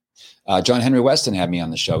question. John Henry Weston had me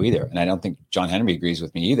on the show either, and I don't think John Henry agrees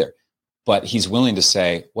with me either. But he's willing to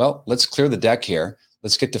say, well, let's clear the deck here.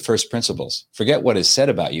 Let's get to first principles. Forget what is said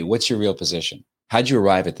about you. What's your real position? How'd you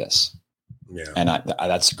arrive at this? Yeah, and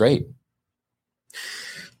that's great.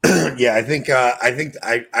 Yeah, I think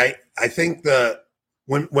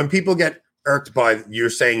when people get irked by you're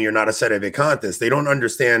saying you're not a sedevacanist, they don't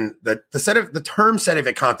understand that the term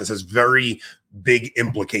sedevacanist has very big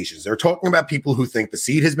implications. They're talking about people who think the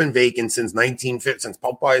seat has been vacant since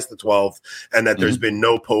Pope Pius XII, and that there's been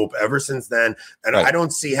no pope ever since then. And right. I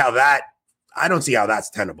don't see how that's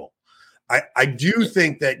tenable. I do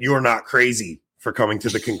think that you're not crazy for coming to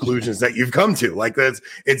the conclusions that you've come to. Like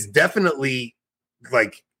it's definitely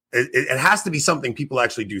like it has to be something people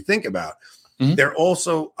actually do think about. Mm-hmm. They're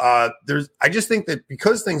also I just think that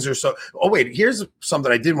because things are so. Oh wait, here's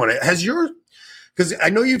something I did want to. Because I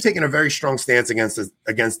know you've taken a very strong stance against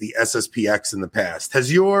the SSPX in the past.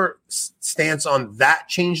 Has your stance on that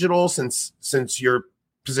changed at all since your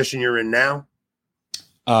position you're in now?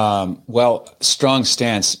 Well, strong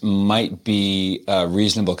stance might be a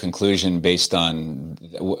reasonable conclusion based on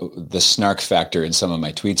the snark factor in some of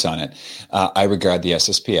my tweets on it. I regard the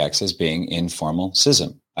SSPX as being informal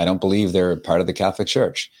schism. I don't believe they're part of the Catholic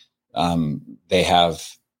Church. They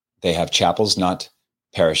have chapels, not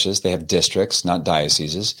parishes. They have districts, not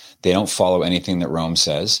dioceses. They don't follow anything that Rome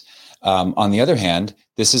says. On the other hand,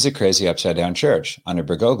 this is a crazy upside down church under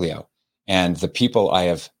Bergoglio. And the people I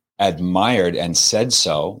have admired and said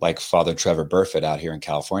so, like Father Trevor Burfitt out here in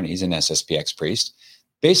California, he's an SSPX priest,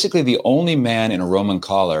 basically the only man in a Roman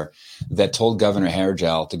collar that told Governor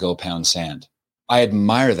Hairgel to go pound sand. I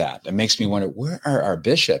admire that. It makes me wonder, where are our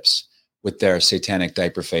bishops with their satanic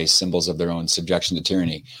diaper face symbols of their own subjection to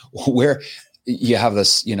tyranny? Where you have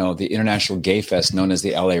this, the International Gay Fest known as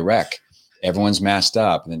the LA Rec. Everyone's masked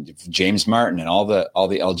up. And then James Martin and all the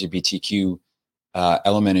LGBTQ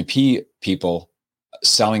LMNP people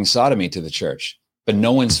selling sodomy to the church. But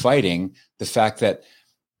no one's fighting the fact that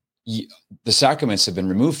the sacraments have been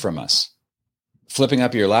removed from us. Flipping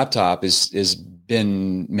up your laptop is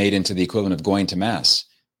been made into the equivalent of going to mass.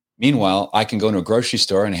 Meanwhile, I can go to a grocery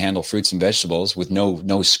store and handle fruits and vegetables with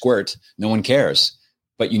no squirt. No one cares.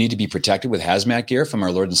 But you need to be protected with hazmat gear from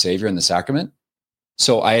our Lord and Savior in the sacrament.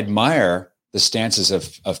 So I admire the stances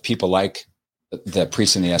of people like the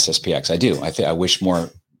priests in the SSPX. I do. I wish more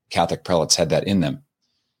Catholic prelates had that in them.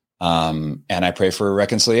 And I pray for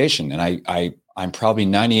reconciliation. And I'm probably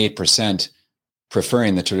 98%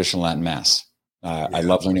 preferring the traditional Latin Mass. I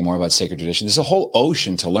love learning more about sacred tradition. There's a whole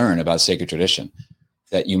ocean to learn about sacred tradition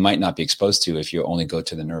that you might not be exposed to if you only go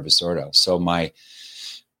to the Nervus Ordo. So my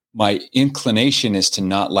inclination is to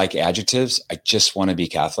not like adjectives. I just want to be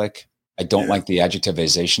Catholic. I don't like the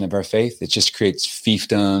adjectivization of our faith. It just creates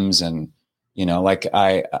fiefdoms and,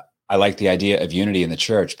 I like the idea of unity in the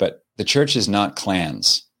church, but the church is not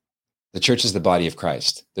clans. The church is the body of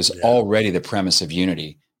Christ. There's already the premise of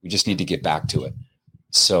unity. We just need to get back to it.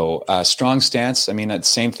 So strong stance. I mean, the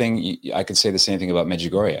same thing. I could say the same thing about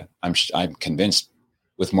Medjugorje. I'm convinced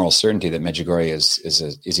with moral certainty that Medjugorje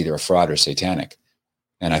is either a fraud or satanic.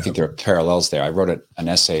 And I think there are parallels there. I wrote an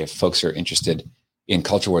essay if folks are interested in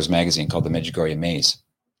Culture Wars magazine called The Medjugorje Maze.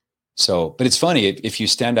 So, but it's funny, if you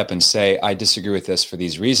stand up and say, I disagree with this for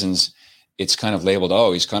these reasons, it's kind of labeled,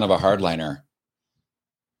 oh, he's kind of a hardliner.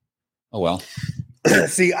 Oh, well.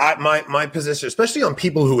 See, my position, especially on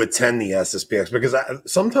people who attend the SSPX, because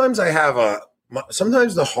sometimes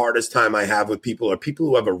the hardest time I have with people are people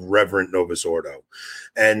who have a reverent Novus Ordo.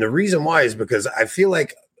 And the reason why is because I feel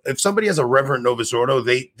like if somebody has a reverent Novus Ordo,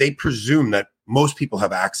 they presume that most people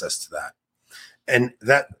have access to that. And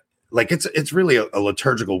that, like, it's really a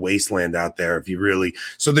liturgical wasteland out there if you really.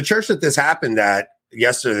 So the church that this happened at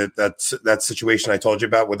yesterday, that situation I told you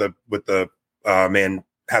about with the man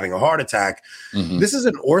having a heart attack, this is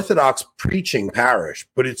an Orthodox preaching parish,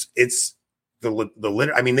 but it's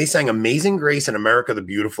I mean, they sang Amazing Grace and America the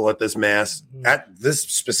Beautiful at this mass, at this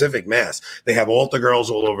specific mass. They have altar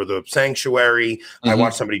girls all over the sanctuary. I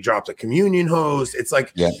watched somebody drop the communion host. It's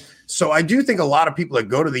like, So I do think a lot of people that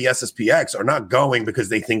go to the SSPX are not going because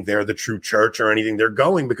they think they're the true church or anything. They're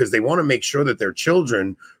going because they want to make sure that their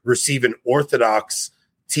children receive an orthodox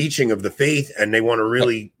teaching of the faith, and they want to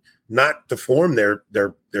really not deform their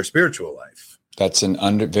spiritual life. That's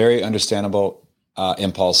an very understandable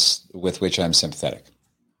impulse with which I'm sympathetic.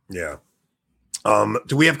 Yeah.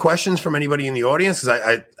 Do we have questions from anybody in the audience?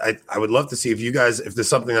 Because I would love to see if there's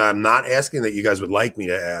something that I'm not asking that you guys would like me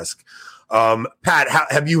to ask. Pat,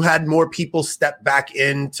 have you had more people step back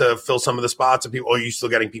in to fill some of the spots, or are you still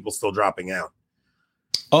getting people still dropping out?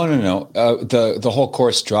 Oh, no. The whole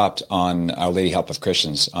course dropped on Our Lady Help of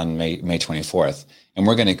Christians on May 24th, and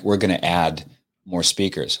we're gonna add more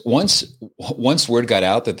speakers. Once word got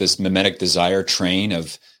out that this mimetic desire train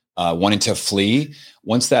of wanting to flee,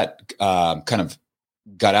 once that kind of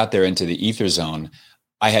got out there into the ether zone,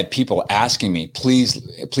 I had people asking me,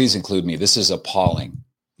 please include me. This is appalling.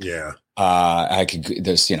 Yeah. I could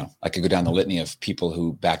go down the litany of people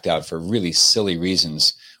who backed out for really silly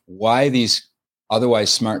reasons. Why these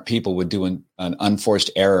otherwise smart people would do an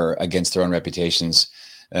unforced error against their own reputations,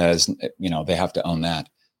 as they have to own that.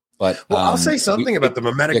 But I'll say something about the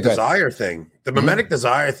mimetic desire thing. The mimetic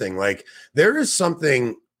desire thing, like there is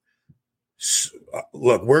something.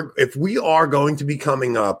 Look, if we are going to be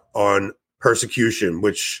coming up on persecution,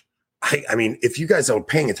 which I mean, if you guys are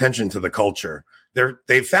paying attention to the culture,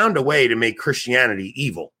 they've found a way to make Christianity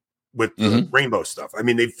evil with the rainbow stuff. I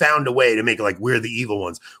mean, they've found a way to make it like we're the evil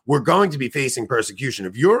ones. We're going to be facing persecution.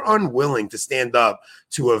 If you're unwilling to stand up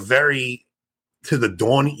to the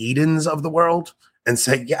Dawn Edens of the world and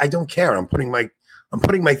say, yeah, I don't care. I'm putting my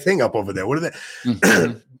thing up over there. What are they?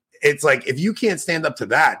 Mm-hmm. It's like, if you can't stand up to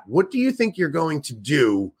that, what do you think you're going to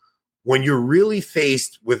do when you're really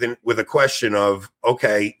faced with a question of,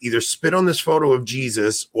 okay, either spit on this photo of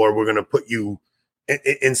Jesus or we're going to put you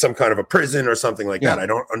in some kind of a prison or something like that? I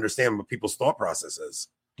don't understand what people's thought process is.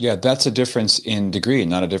 Yeah, that's a difference in degree,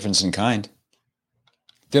 not a difference in kind.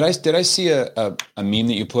 Did I see a meme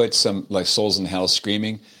that you put, some like souls in hell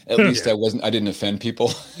screaming? At least I didn't offend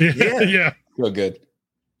people. Yeah. Feel good.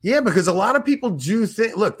 Yeah, because a lot of people do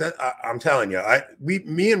think. Look, that I'm telling you,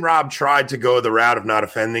 me and Rob tried to go the route of not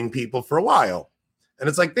offending people for a while, and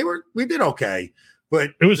it's like we did okay, but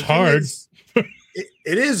it was hard.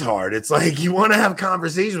 It is hard. It's like you want to have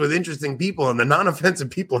conversations with interesting people, and the non-offensive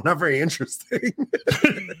people are not very interesting.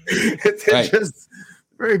 They're just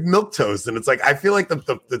very milquetoast, and it's like I feel like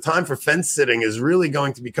the time for fence sitting is really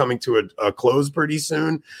going to be coming to a close pretty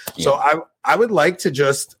soon. Yeah. So I would like to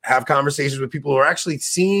just have conversations with people who are actually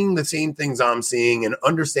seeing the same things I'm seeing and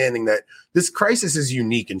understanding that this crisis is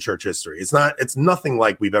unique in church history. It's nothing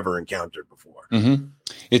like we've ever encountered before. Mm-hmm.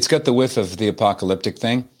 It's got the whiff of the apocalyptic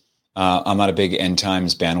thing. I'm not a big end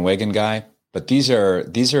times bandwagon guy, but this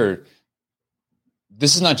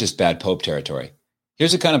is not just bad Pope territory.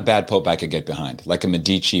 Here's a kind of bad Pope I could get behind, like a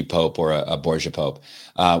Medici Pope or a Borgia Pope,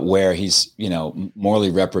 where he's, morally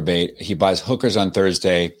reprobate. He buys hookers on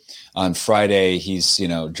Thursday. On Friday, he's,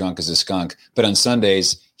 drunk as a skunk. But on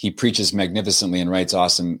Sundays, he preaches magnificently and writes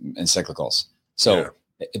awesome encyclicals. So,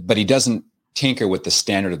 but he doesn't tinker with the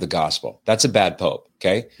standard of the gospel. That's a bad Pope,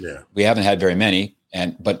 okay? Yeah. We haven't had very many,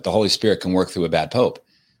 but the Holy Spirit can work through a bad Pope.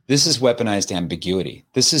 This is weaponized ambiguity.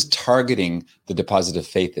 This is targeting the deposit of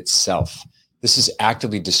faith itself. This is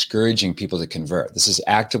actively discouraging people to convert. This is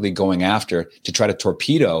actively going after to try to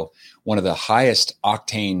torpedo one of the highest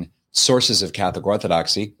octane sources of Catholic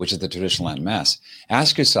orthodoxy, which is the traditional Latin Mass.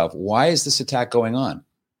 Ask yourself, why is this attack going on?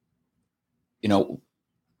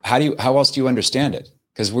 How else do you understand it?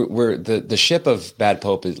 Because we're the ship of bad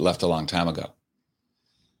Pope is left a long time ago.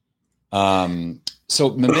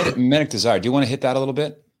 So mimetic desire. Do you want to hit that a little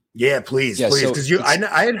bit? Yeah, please. Because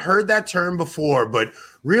I had heard that term before, but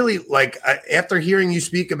really, after hearing you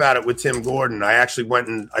speak about it with Tim Gordon, I actually went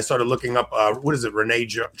and I started looking up. What is it, Rene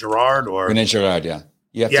Girard or Rene Girard? Yeah,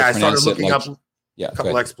 I started looking up a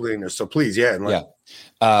couple explainers. So please,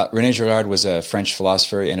 Rene Girard was a French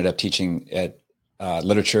philosopher. He ended up teaching at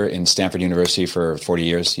literature in Stanford University for 40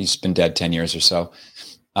 years. He's been dead 10 years or so.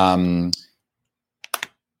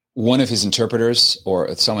 One of his interpreters,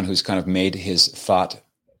 or someone who's kind of made his thought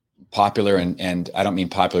popular, and I don't mean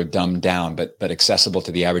popular dumbed down, but accessible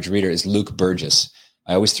to the average reader, is Luke Burgess.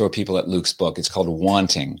 I always throw people at Luke's book. It's called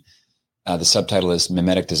Wanting. The subtitle is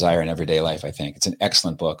Mimetic Desire in Everyday Life, I think. It's an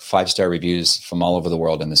excellent book. 5-star reviews from all over the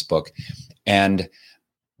world in this book. And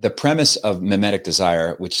the premise of mimetic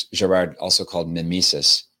desire, which Girard also called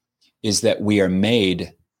mimesis, is that we are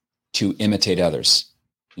made to imitate others.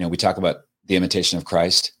 We talk about the imitation of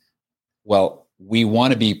Christ. Well, we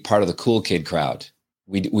want to be part of the cool kid crowd.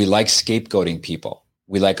 We like scapegoating people.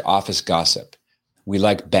 We like office gossip. We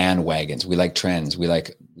like bandwagons. We like trends. We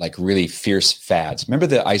like really fierce fads. Remember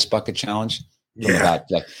the ice bucket challenge? Yeah.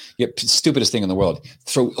 Stupidest thing in the world.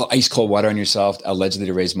 Throw ice cold water on yourself, allegedly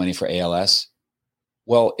to raise money for ALS.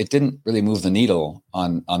 Well, it didn't really move the needle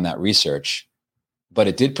on that research, but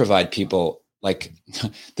it did provide people like,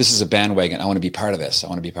 this is a bandwagon. I want to be part of this. I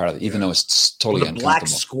want to be part of it, even though it's totally uncomfortable. Black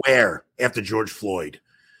square after George Floyd.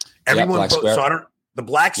 Everyone the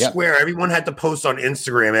black square, everyone had to post on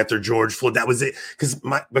Instagram after George Floyd. That was it.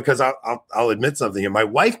 Because I'll admit something here. My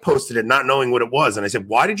wife posted it not knowing what it was. And I said,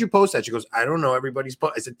 why did you post that? She goes, I don't know. Everybody's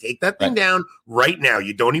I said, take that thing down right now.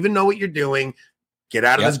 You don't even know what you're doing. Get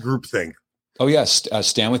out of this group thing. Oh, yes.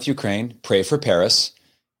 Stand with Ukraine. Pray for Paris.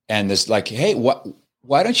 And there's like, hey,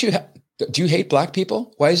 why don't you, do you hate black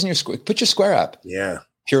people? Why isn't your square? Put your square up. Yeah.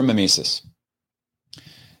 Pure mimesis.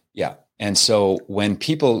 Yeah. And so when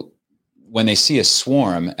they see a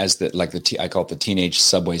swarm as I call it the teenage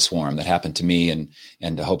subway swarm that happened to me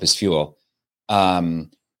and Hope is Fuel,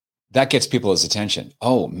 that gets people's attention.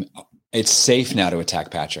 Oh, it's safe now to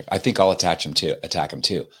attack Patrick. I think I'll attack him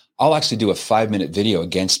too. I'll actually do a 5-minute video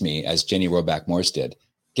against me, as Jenny Roback Morse did,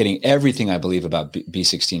 getting everything I believe about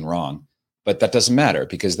B16 wrong. But that doesn't matter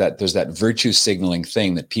because there's that virtue signaling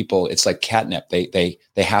thing that people, it's like catnip. They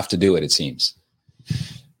have to do it, it seems.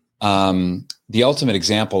 The ultimate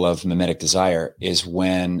example of mimetic desire is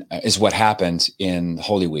what happened in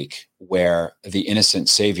Holy Week, where the innocent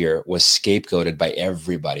Savior was scapegoated by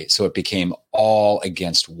everybody. So it became all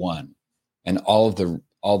against one, and all the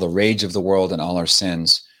rage of the world and all our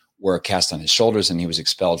sins were cast on his shoulders, and he was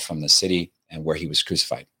expelled from the city and where he was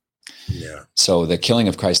crucified. Yeah. So the killing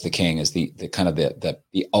of Christ the King is the kind of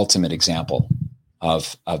the ultimate example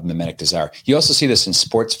of mimetic desire. You also see this in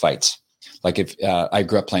sports fights. Like if I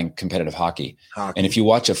grew up playing competitive hockey. And if you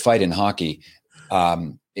watch a fight in hockey,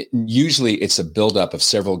 usually it's a buildup of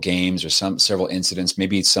several games or several incidents.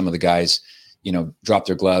 Maybe some of the guys, dropped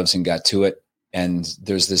their gloves and got to it, and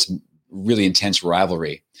there's this really intense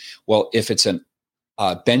rivalry. Well, if it's a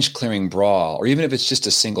bench clearing brawl, or even if it's just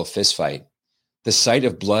a single fist fight, the sight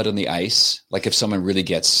of blood on the ice, like if someone really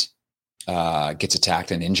gets attacked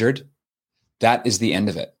and injured, that is the end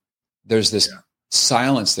of it. There's this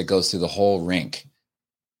silence that goes through the whole rink.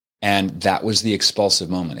 And that was the expulsive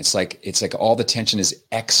moment. It's like all the tension is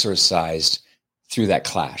exorcised through that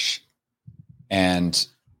clash. And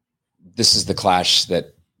this is the clash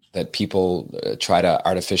that people try to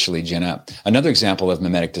artificially gin up. Another example of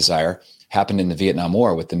mimetic desire happened in the Vietnam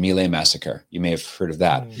War with the My Lai massacre. You may have heard of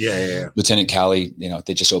that. Yeah. Lieutenant Calley,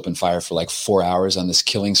 they just opened fire for like 4 hours on this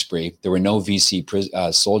killing spree. There were no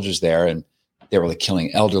VC soldiers there, and they were like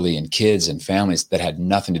killing elderly and kids and families that had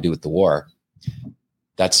nothing to do with the war.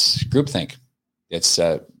 That's groupthink.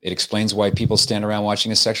 It explains why people stand around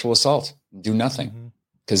watching a sexual assault and do nothing,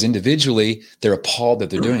 because individually they're appalled that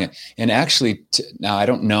they're doing it. And actually, now I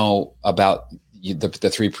don't know about the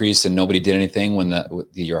 3 priests and nobody did anything when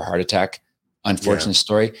your heart attack, unfortunate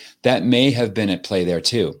story. That may have been at play there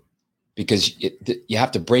too, because you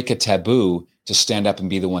have to break a taboo to stand up and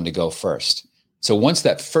be the one to go first. So once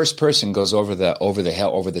that first person goes over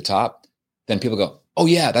the top, then people go, oh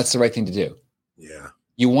yeah, that's the right thing to do. Yeah.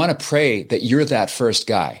 You want to pray that you're that first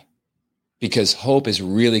guy, because hope is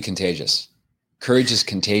really contagious. Courage is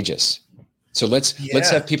contagious. So let's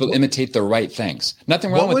have people imitate the right things.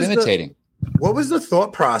 Nothing wrong with imitating. What was the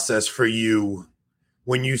thought process for you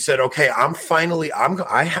when you said, okay, I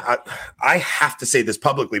have to say this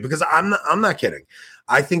publicly, because I'm not kidding.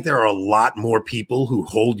 I think there are a lot more people who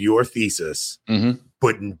hold your thesis,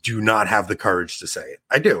 but do not have the courage to say it.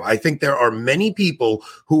 I do. I think there are many people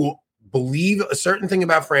who believe a certain thing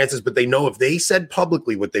about Francis, but they know if they said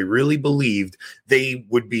publicly what they really believed, they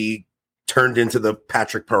would be turned into the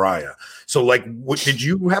Patrick pariah. So did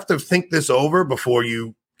you have to think this over before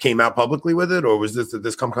you came out publicly with it, or did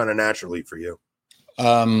this come kind of naturally for you?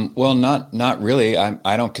 Well, not really.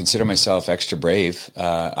 I don't consider myself extra brave.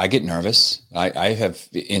 I get nervous. I have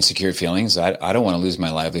insecure feelings. I don't want to lose my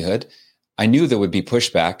livelihood. I knew there would be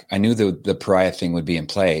pushback. I knew the pariah thing would be in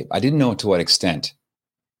play. I didn't know to what extent.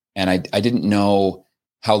 And I didn't know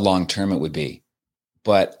how long-term it would be.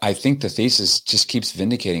 But I think the thesis just keeps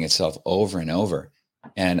vindicating itself over and over.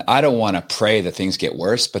 And I don't want to pray that things get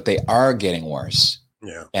worse, but they are getting worse.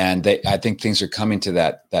 Yeah. And I think things are coming to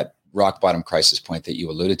that rock bottom crisis point that you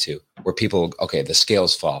alluded to, where people, okay, the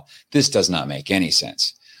scales fall. This does not make any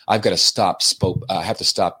sense. I've got to stop. I have to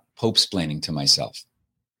stop pope-splaining to myself.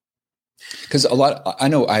 Because I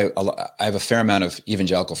know I have a fair amount of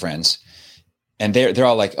evangelical friends, and they're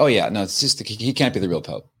all like, oh yeah, no, it's just he can't be the real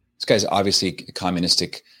pope. This guy's obviously a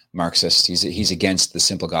communistic Marxist. He's against the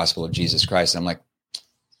simple gospel of Jesus Christ. And I'm like,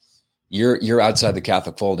 You're outside the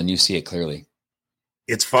Catholic fold and you see it clearly.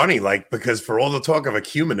 It's funny, like, because for all the talk of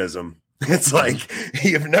ecumenism, it's like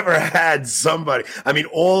you've never had somebody. I mean,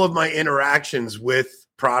 all of my interactions with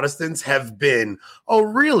Protestants have been, oh,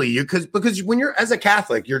 really? Because when you're, as a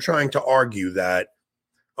Catholic, you're trying to argue that,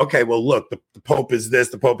 okay, well, look, the Pope is this,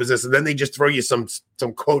 the Pope is this, and then they just throw you some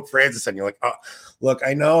quote Francis, and you're like, oh, look,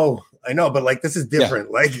 I know, but like this is different.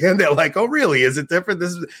 Yeah. Like, and they're like, oh, really? Is it different?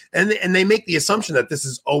 This is, and they make the assumption that this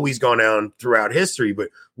has always gone down throughout history, but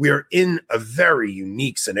we are in a very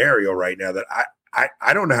unique scenario right now that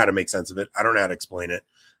I don't know how to make sense of it. I don't know how to explain it.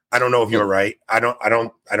 I don't know if you're right. I don't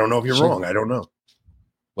know if you're wrong. I don't know.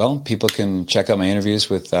 Well, people can check out my interviews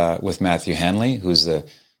with Matthew Hanley, who's the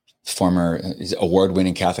former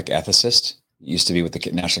award-winning Catholic ethicist. Used to be with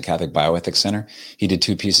the National Catholic Bioethics Center. He did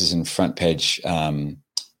 2 pieces in Front Page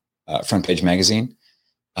magazine.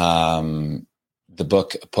 The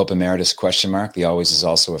book Pope Emeritus ? The Always is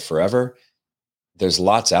Also a Forever. There's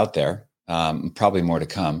lots out there. Probably more to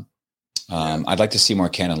come. I'd like to see more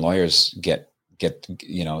canon lawyers get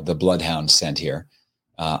the bloodhound sent here.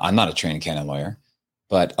 I'm not a trained canon lawyer,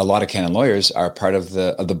 but a lot of canon lawyers are part of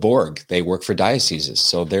the Borg. They work for dioceses,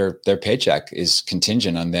 so their paycheck is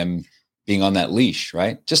contingent on them being on that leash,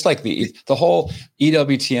 right? Just like the whole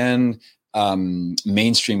EWTN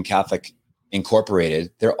mainstream Catholic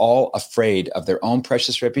Incorporated, they're all afraid of their own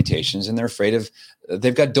precious reputations, and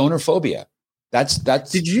they've got donor phobia. That's.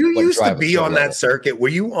 Did you used to be on that circuit? Were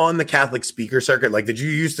you on the Catholic speaker circuit? Like, did you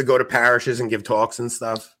used to go to parishes and give talks and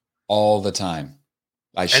stuff? All the time.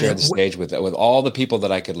 I shared the stage with all the people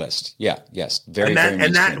that I could list. Yeah, yes, very.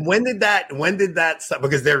 When did that stop?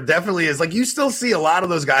 Because there definitely is, like, you still see a lot of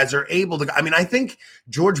those guys are able to. I mean, I think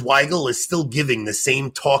George Weigel is still giving the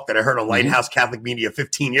same talk that I heard on Lighthouse Catholic Media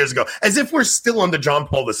 15 years ago, as if we're still under John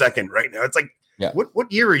Paul II right now. It's like,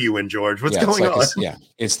 what year are you in, George? What's going on?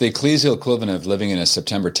 It's the ecclesial equivalent of living in a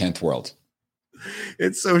September 10th world.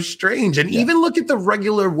 It's so strange, and even look at the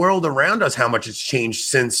regular world around us. How much it's changed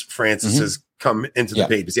since Francis has come into the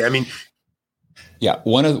papacy. I mean,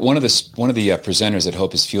 one of the presenters at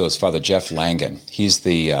Hope is Fuel is Father Jeff Langan. He's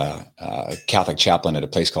the Catholic chaplain at a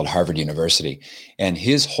place called Harvard University, and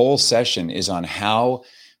his whole session is on how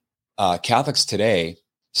Catholics today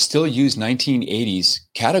still use 1980s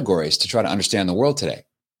categories to try to understand the world today.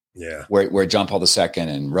 Yeah, where John Paul II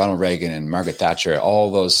and Ronald Reagan and Margaret Thatcher,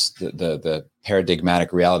 all those the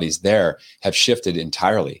paradigmatic realities there have shifted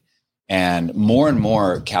entirely. And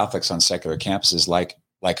more Catholics on secular campuses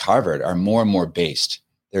like Harvard are more and more based.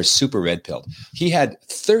 They're super red pilled. He had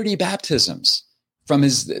 30 baptisms from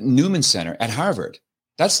his Newman Center at Harvard.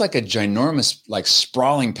 That's like a ginormous, like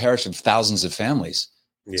sprawling parish of thousands of families.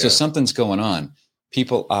 Yeah. So something's going on.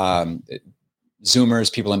 People,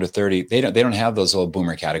 Zoomers, people under 30, they don't have those old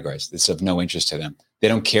boomer categories. It's of no interest to them. They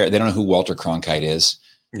don't care. They don't know who Walter Cronkite is.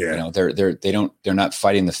 Yeah. They're not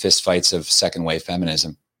fighting the fist fights of second wave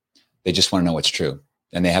feminism. They just want to know what's true,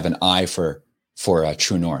 and they have an eye for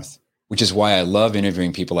true north, which is why I love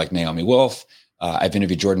interviewing people like Naomi Wolf. I've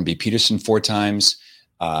interviewed Jordan B. Peterson 4 times,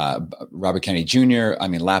 Robert Kennedy Jr. I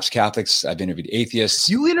mean, lapsed Catholics. I've interviewed atheists.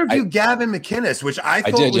 You interviewed Gavin McInnes, which I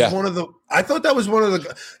thought I thought that was one of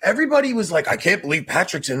the. Everybody was like, I can't believe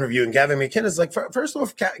Patrick's interviewing Gavin McInnes. Like, first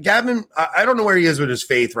off, Gavin, I don't know where he is with his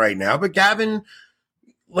faith right now, but Gavin.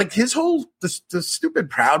 Like his whole the stupid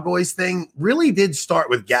Proud Boys thing really did start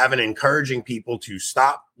with Gavin encouraging people to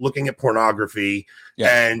stop looking at pornography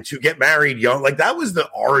and to get married young. Like that was the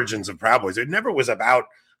origins of Proud Boys. It never was about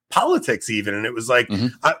politics even. And it was like,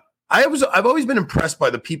 I've always been impressed by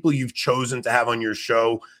the people you've chosen to have on your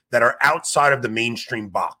show that are outside of the mainstream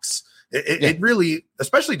box. It really,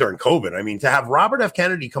 especially during COVID. I mean, to have Robert F.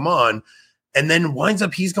 Kennedy come on and then winds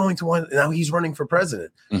up now he's running for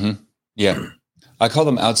president. Mm-hmm. Yeah. I call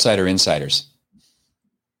them outsider insiders.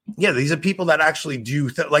 Yeah, these are people that actually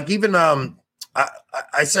do like even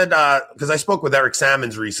I said because I spoke with Eric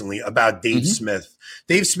Sammons recently about Dave Smith.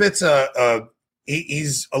 Dave Smith's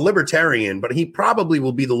he's a libertarian, but he probably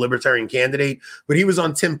will be the libertarian candidate. But he was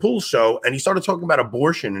on Tim Pool's show and he started talking about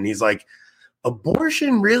abortion, and he's like,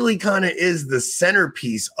 abortion really kind of is the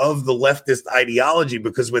centerpiece of the leftist ideology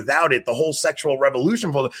because without it, the whole sexual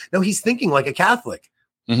revolution. No, he's thinking like a Catholic.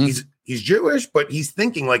 He's Jewish, but he's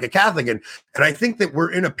thinking like a Catholic. And I think that we're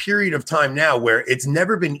in a period of time now where it's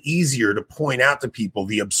never been easier to point out to people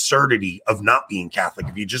the absurdity of not being Catholic.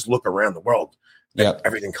 If you just look around the world,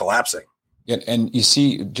 everything collapsing. Yeah, and you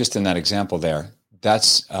see just in that example there,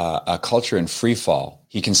 that's a culture in free fall.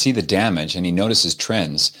 He can see the damage and he notices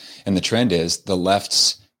trends. And the trend is the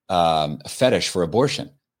left's fetish for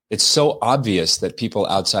abortion. It's so obvious that people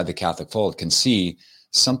outside the Catholic fold can see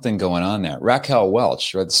something going on there. Raquel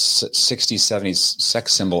Welch, the 60s, 70s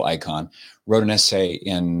sex symbol icon, wrote an essay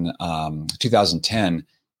in 2010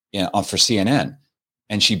 for CNN.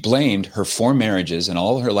 And she blamed her 4 marriages and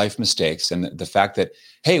all her life mistakes and the fact that,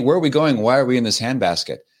 hey, where are we going? Why are we in this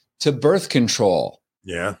handbasket? To birth control.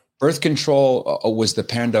 Yeah. Birth control was the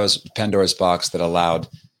Pandora's box that allowed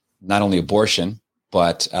not only abortion,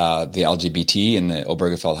 but the LGBT and the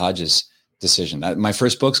Obergefell-Hodges decision. My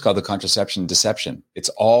first book's called The Contraception Deception.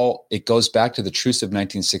 It goes back to the truce of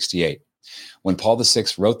 1968. When Paul VI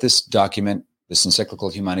wrote this document, this encyclical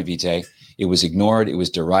Humanae Vitae, it was ignored, it was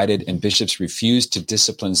derided, and bishops refused to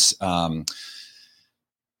discipline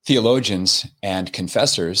theologians and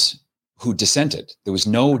confessors who dissented. There was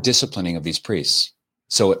no disciplining of these priests.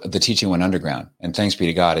 So the teaching went underground. And thanks be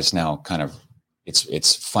to God, it's now kind of,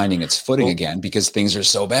 it's finding its footing again because things are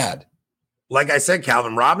so bad. Like I said,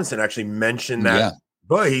 Calvin Robinson actually mentioned that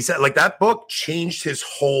book. He said, like, that book changed his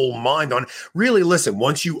whole mind on really, listen,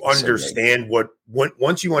 once you understand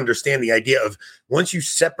once you understand the idea of once you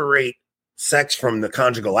separate sex from the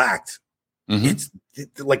conjugal act, it's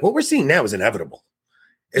like what we're seeing now is inevitable.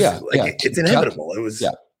 It's inevitable.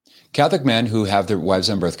 Catholic men who have their wives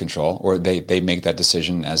on birth control, or they make that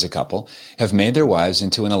decision as a couple, have made their wives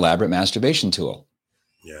into an elaborate masturbation tool.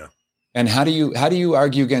 Yeah. And how do you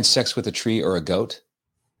argue against sex with a tree or a goat?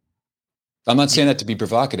 I'm not saying that to be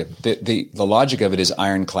provocative. The logic of it is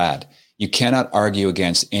ironclad. You cannot argue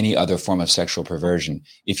against any other form of sexual perversion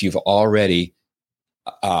if you've already,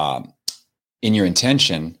 in your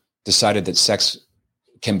intention, decided that sex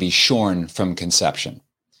can be shorn from conception.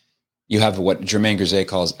 You have what Germain Grisey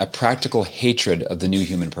calls a practical hatred of the new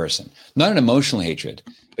human person. Not an emotional hatred,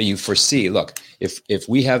 but you foresee, look, if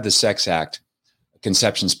we have the sex act,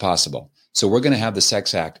 conception's possible. So we're going to have the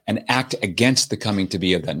sex act and act against the coming to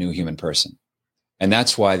be of that new human person. And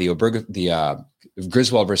that's why the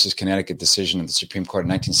Griswold versus Connecticut decision of the Supreme Court in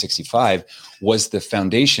 1965 was the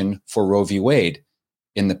foundation for Roe v. Wade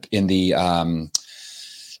in the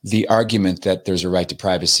argument that there's a right to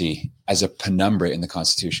privacy as a penumbra in the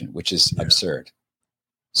Constitution, which is absurd.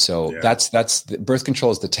 So that's the birth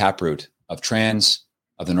control is the taproot of trans,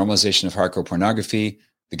 of the normalization of hardcore pornography,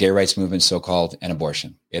 the gay rights movement, so-called, and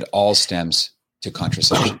abortion. It all stems to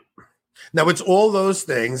contraception. Now, it's all those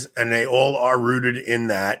things, and they all are rooted in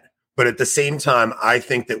that. But at the same time, I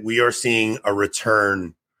think that we are seeing a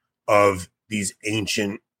return of these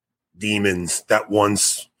ancient demons that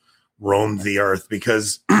once roamed the earth,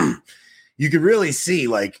 because you could really see,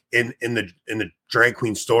 like in the Drag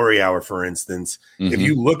Queen Story Hour, for instance, if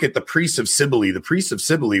you look at the priests of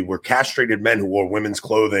Sibylle were castrated men who wore women's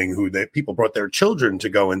clothing, who people brought their children to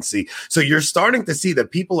go and see. So you're starting to see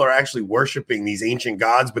that people are actually worshiping these ancient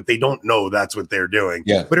gods, but they don't know that's what they're doing.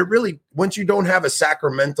 Yeah. But it really, once you don't have a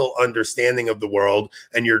sacramental understanding of the world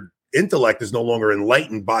and your intellect is no longer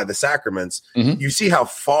enlightened by the sacraments, you see how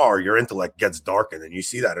far your intellect gets darkened, and you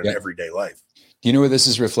see that in everyday life. Do you know where this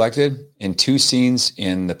is reflected? In 2 scenes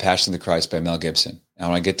in The Passion of the Christ by Mel Gibson. I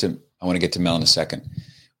want to get to Mel in a second.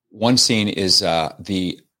 One scene is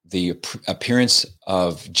the appearance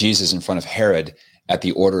of Jesus in front of Herod at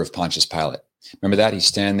the order of Pontius Pilate. Remember that? He's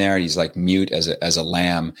standing there, he's like mute as a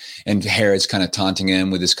lamb, and Herod's kind of taunting him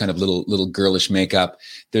with this kind of little girlish makeup.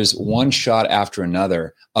 There's one shot after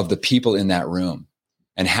another of the people in that room,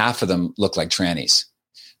 and half of them look like trannies.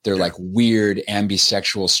 They're like weird,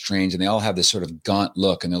 ambisexual, strange, and they all have this sort of gaunt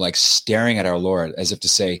look, and they're like staring at our Lord as if to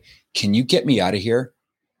say, "Can you get me out of here?"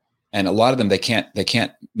 And a lot of them, they can't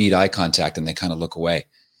meet eye contact, and they kind of look away.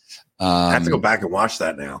 I have to go back and watch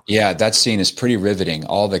that now. Yeah, that scene is pretty riveting.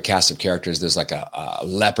 All the cast of characters. There's like a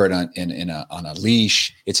leopard on a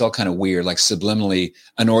leash. It's all kind of weird, like subliminally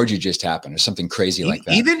an orgy just happened or something crazy like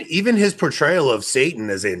that. Even his portrayal of Satan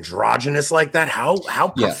as androgynous like that. How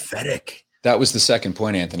prophetic. That was the second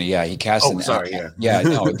point, Anthony. Yeah, he cast.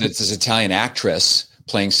 This Italian actress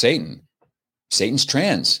playing Satan. Satan's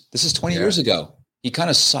trans. This is 20 years ago. He kind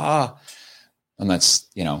of saw, and that's,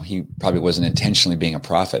 he probably wasn't intentionally being a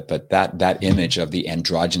prophet, but that image of the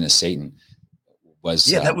androgynous Satan was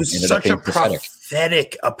that was such a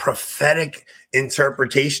prophetic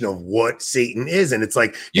interpretation of what Satan is. And it's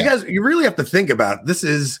like, you guys, you really have to think about, this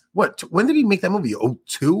is when did he make that movie?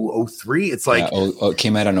 02, 03? It's like, it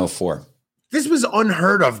came out in 04. This was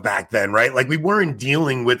unheard of back then, right? Like we weren't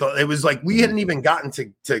dealing with, it was like, we hadn't even gotten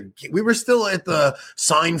to we were still at the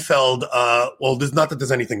Seinfeld. There's not that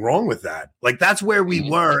there's anything wrong with that. Like that's where we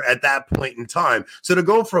were at that point in time. So to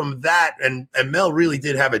go from that, and Mel really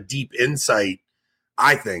did have a deep insight,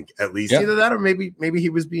 I think, at least either that, or maybe he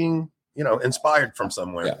was being, inspired from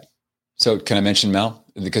somewhere. Yeah. So can I mention Mel?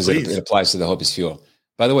 Because it applies to the Hope is Fuel.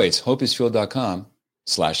 By the way, it's hopeisfuel.com.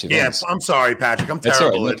 /events. Yeah, I'm sorry, Patrick. I'm That's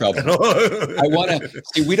terrible. All right, no problem. I want to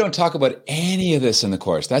see, we don't talk about any of this in the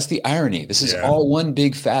course. That's the irony. This is all one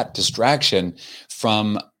big fat distraction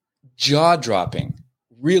from jaw-dropping,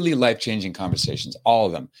 really life-changing conversations, all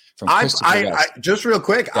of them. From I just real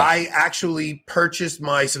quick, yeah. I actually purchased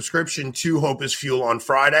my subscription to Hope is Fuel on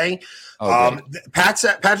Friday.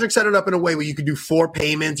 Patrick set it up in a way where you could do 4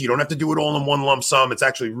 payments. You don't have to do it all in one lump sum. It's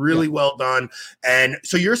actually really well done. And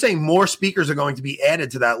so you're saying more speakers are going to be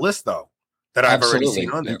added to that list, though, that I've already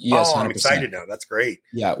seen on there. Yes, I'm excited now. That's great.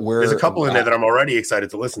 Yeah, there's a couple in there that I'm already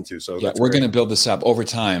excited to listen to. So we're going to build this up over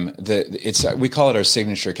time. We call it our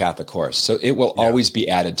signature Catholic course. So it will always be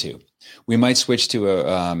added to. We might switch to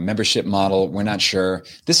a membership model. We're not sure.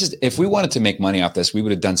 This is, if we wanted to make money off this, we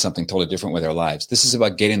would have done something totally different with our lives. This is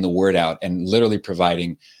about getting the word out and literally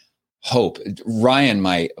providing hope. Ryan,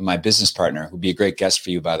 my business partner, who'd be a great guest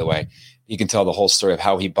for you, by the way, he can tell the whole story of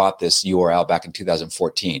how he bought this URL back in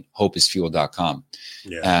 2014, hopeisfuel.com.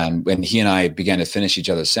 Yeah. And when he and I began to finish each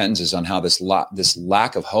other's sentences on how this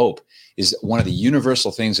lack of hope is one of the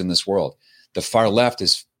universal things in this world. The far left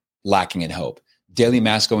is lacking in hope. Daily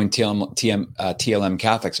mass going TLM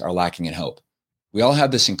Catholics are lacking in hope. We all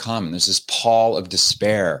have this in common. There's this pall of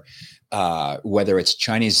despair, whether it's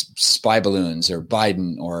Chinese spy balloons or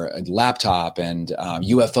Biden or a laptop and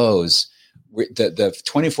UFOs. The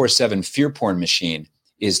 24/7 fear porn machine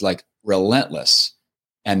is like relentless.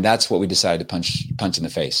 And that's what we decided to punch in the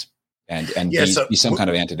face and be some kind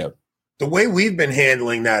of antidote. The way we've been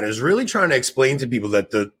handling that is really trying to explain to people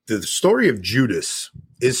that the story of Judas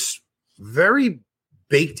is very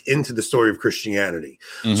baked into the story of Christianity.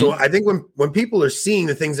 Mm-hmm. So I think when people are seeing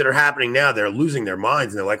the things that are happening now, they're losing their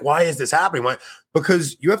minds and they're like, why is this happening? Why?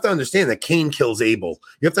 Because you have to understand that Cain kills Abel.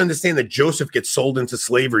 You have to understand that Joseph gets sold into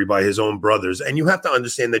slavery by his own brothers. And you have to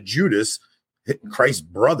understand that Judas, Christ's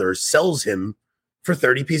brother, sells him for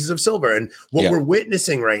 30 pieces of silver. And what we're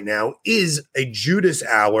witnessing right now is a Judas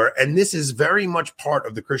hour. And this is very much part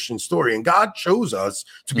of the Christian story. And God chose us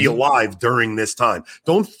to be alive during this time.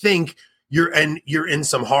 Don't think you're in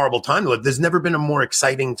some horrible time to live. There's never been a more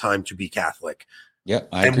exciting time to be Catholic. Yeah,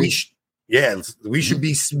 I agree. We should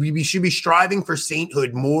be striving for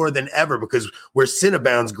sainthood more than ever, because where sin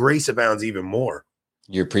abounds, grace abounds even more.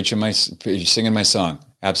 You're singing my song.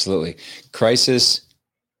 Absolutely. Crisis.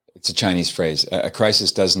 It's a Chinese phrase. A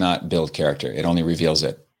crisis does not build character; it only reveals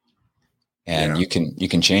it. And you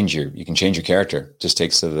can change your character. It just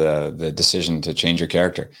takes the decision to change your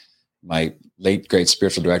character. My late great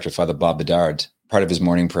spiritual director, Father Bob Bedard, part of his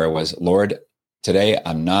morning prayer was, "Lord, today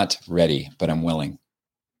I'm not ready, but I'm willing."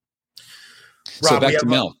 Rob, so back to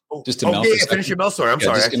Mel. Finish your Mel story. I'm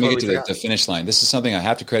sorry. Just going to get to the finish line. This is something I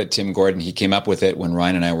have to credit Tim Gordon. He came up with it when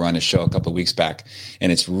Ryan and I were on a show a couple of weeks back,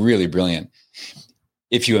 and it's really brilliant.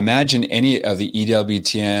 If you imagine any of the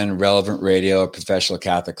EWTN, Relevant Radio, or Professional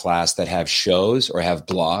Catholic class that have shows or have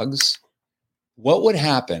blogs, what would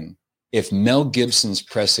happen if Mel Gibson's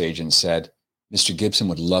press agent said, "Mr. Gibson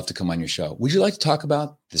would love to come on your show. Would you like to talk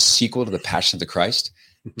about the sequel to The Passion of the Christ?"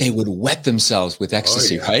 They would wet themselves with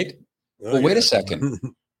ecstasy, right? Well, wait a second.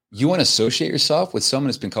 You want to associate yourself with someone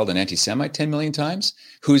who's been called an anti-Semite 10 million times,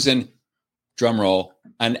 who's an drumroll,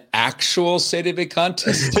 an actual Sede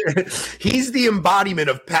Vacantis? He's the embodiment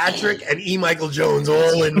of Patrick and E. Michael Jones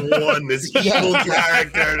all in one, this evil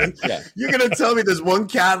character. You're going to tell me this one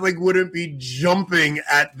Catholic wouldn't be jumping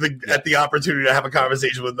at the opportunity to have a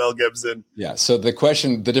conversation with Mel Gibson. Yeah, so the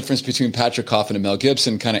difference between Patrick Coffin and Mel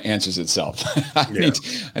Gibson kind of answers itself.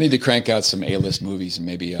 I need to crank out some A-list movies and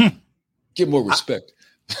maybe give more respect.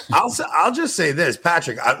 I'll just say this,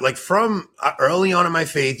 Patrick, from early on in my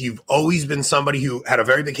faith, you've always been somebody who had a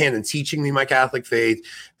very big hand in teaching me my Catholic faith,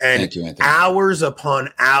 and Thank you, Anthony. Hours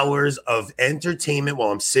upon hours of entertainment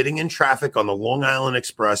while I'm sitting in traffic on the Long Island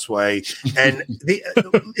Expressway. And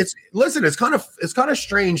it's kind of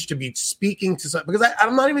strange to be speaking to some, because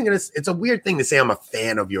I'm not even going to, it's a weird thing to say I'm a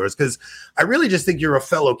fan of yours, because I really just think you're a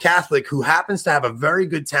fellow Catholic who happens to have a very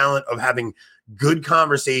good talent of having good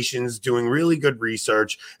conversations, doing really good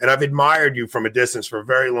research, and I've admired you from a distance for a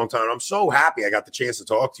very long time. I'm so happy I got the chance to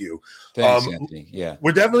talk to you. Thanks, Anthony. Yeah,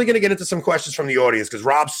 we're definitely going to get into some questions from the audience because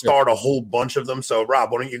Rob started a whole bunch of them. So,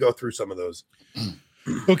 Rob, why don't you go through some of those?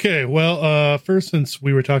 Okay. Well, first, since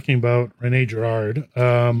we were talking about Rene Girard,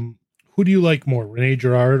 who do you like more, Rene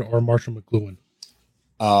Girard or Marshall McLuhan?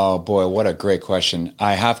 Oh, boy, what a great question.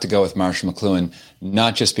 I have to go with Marshall McLuhan,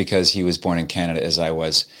 not just because he was born in Canada as I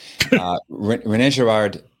was. Rene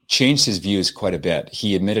Girard changed his views quite a bit.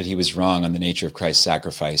 He admitted he was wrong on the nature of Christ's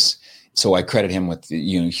sacrifice. So I credit him with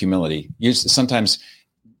humility. Sometimes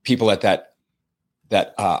people at that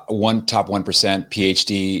top 1%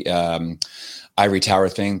 PhD ivory tower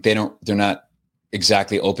thing. They're not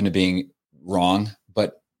exactly open to being wrong,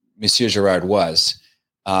 but Monsieur Girard was.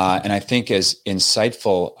 And I think as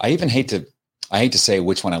insightful, I hate to say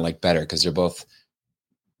which one I like better because they're both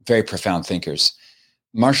very profound thinkers.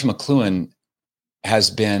 Marshall McLuhan has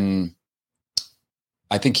been,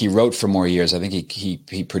 I think he wrote for more years. I think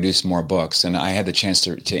he produced more books. And I had the chance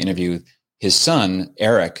to interview his son,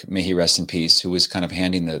 Eric, may he rest in peace, who was kind of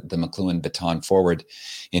handing the McLuhan baton forward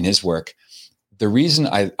in his work. The reason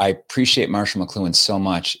I appreciate Marshall McLuhan so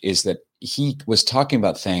much is that he was talking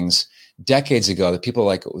about things decades ago that people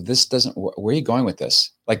were like, this doesn't, where are you going with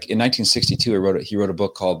this? Like in 1962, he wrote a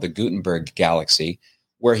book called The Gutenberg Galaxy,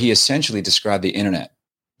 where he essentially described the internet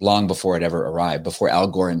long before it ever arrived, before Al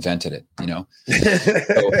Gore invented it, you know?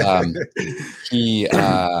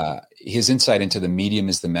 So, his insight into the medium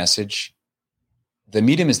is the message. The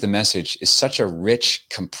medium is the message is such a rich,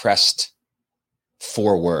 compressed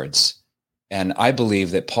 4 words. And I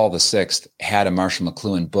believe that Paul VI had a Marshall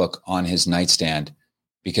McLuhan book on his nightstand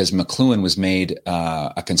because McLuhan was made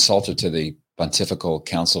a consultant to the Pontifical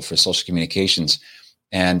Council for Social Communications.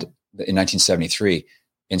 And in 1973,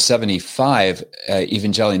 in 75,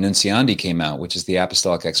 Evangelii Nunciandi came out, which is the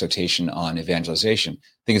apostolic exhortation on evangelization.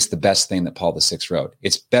 I think it's the best thing that Paul VI wrote.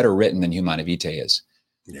 It's better written than Humanae Vitae is.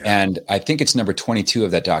 Yeah. And I think it's number 22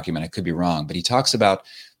 of that document. I could be wrong, but he talks about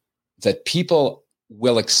that people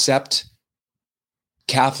will accept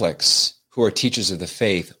Catholics who are teachers of the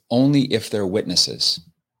faith only if they're witnesses.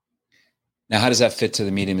 Now, how does that fit to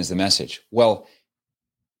the medium as the message? Well,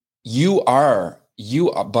 you are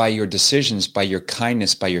by your decisions, by your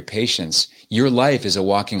kindness, by your patience, your life is a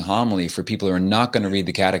walking homily for people who are not going to read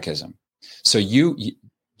the catechism. So the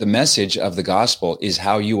message of the gospel is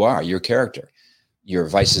how you are, your character, your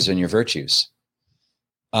vices and your virtues.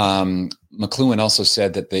 McLuhan also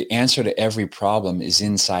said that the answer to every problem is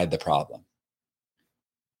inside the problem.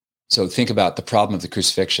 So think about the problem of the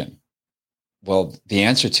crucifixion. Well, the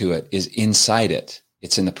answer to it is inside it.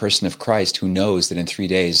 It's in the person of Christ, who knows that in 3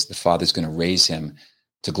 days, the Father's going to raise him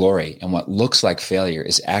to glory. And what looks like failure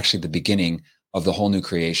is actually the beginning of the whole new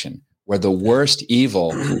creation, where the worst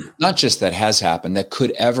evil, not just that has happened, that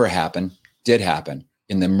could ever happen, did happen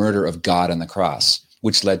in the murder of God on the cross,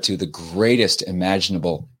 which led to the greatest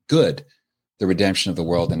imaginable good, the redemption of the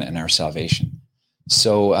world and our salvation.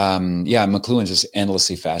 So, McLuhan's just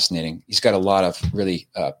endlessly fascinating. He's got a lot of really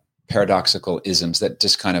paradoxical isms that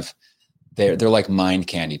just kind of, they're like mind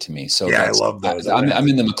candy to me. So yeah, I love those. I'm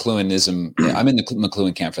in the McLuhanism. I'm in the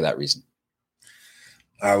McLuhan camp for that reason.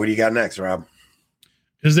 What do you got next, Rob?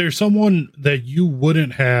 Is there someone that you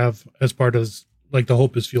wouldn't have as part of like the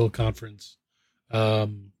Hope is Fuel conference for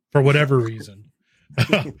whatever reason?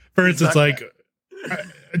 For instance, like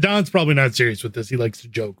Don's probably not serious with this. He likes to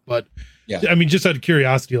joke, but yeah, I mean, just out of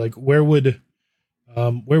curiosity, like where would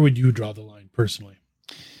you draw the line personally?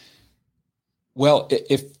 Well,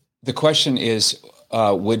 if the question is,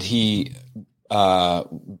 would I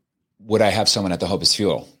have someone at the Hope is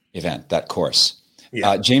Fuel event, that course?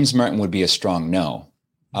 Yeah. James Martin would be a strong no.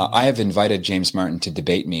 I have invited James Martin to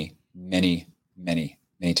debate me many, many,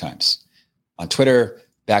 many times on Twitter,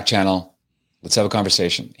 back channel. Let's have a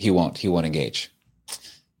conversation. He won't engage.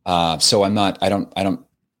 So I don't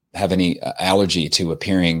have any allergy to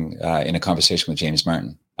appearing in a conversation with James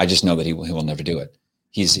Martin. I just know that he will never do it.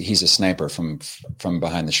 He's a sniper from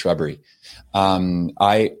behind the shrubbery.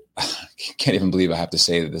 I can't even believe I have to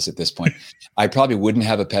say this at this point. I probably wouldn't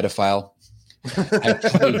have a pedophile.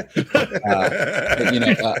 Probably,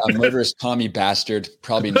 a murderous commie bastard,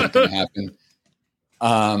 probably not going to happen.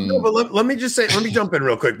 No, but let me jump in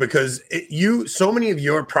real quick, because so many of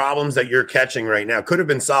your problems that you're catching right now could have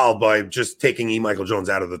been solved by just taking E. Michael Jones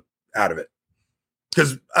out of it.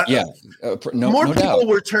 Because more people doubt.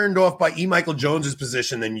 Were turned off by E. Michael Jones's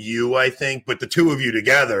position than you, I think. But the two of you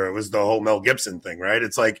together, it was the whole Mel Gibson thing, right?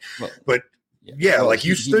 It's like,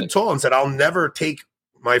 you stood tall and said, "I'll never take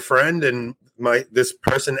my friend and this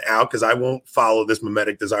person out because I won't follow this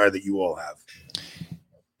mimetic desire that you all have."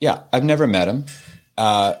 Yeah, I've never met him.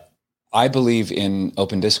 I believe in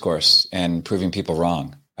open discourse and proving people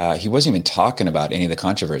wrong. He wasn't even talking about any of the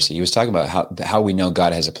controversy. He was talking about how we know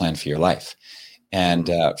God has a plan for your life. And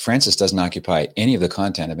Francis doesn't occupy any of the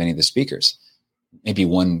content of any of the speakers, maybe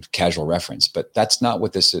one casual reference, but that's not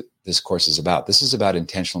what this course is about. This is about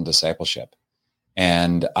intentional discipleship.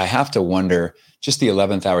 And I have to wonder, just the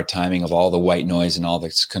 11th hour timing of all the white noise and all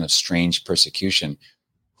this kind of strange persecution,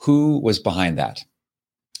 who was behind that?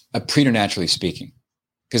 Preternaturally speaking,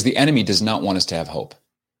 because the enemy does not want us to have hope.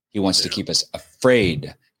 He wants to keep us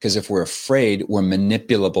afraid, because if we're afraid, we're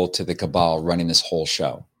manipulable to the cabal running this whole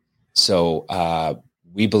show. So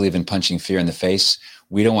We believe in punching fear in the face.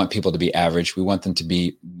 We don't want people to be average. We want them to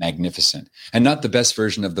be magnificent, and not the best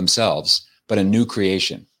version of themselves, but a new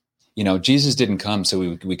creation. Jesus didn't come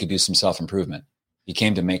so we could do some self-improvement. He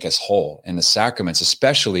came to make us whole. And the sacraments,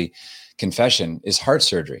 especially confession, is heart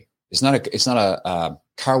surgery. It's not a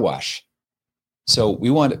car wash. So we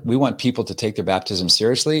want people to take their baptism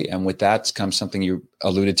seriously. And with that comes something you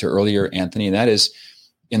alluded to earlier, Anthony, and that is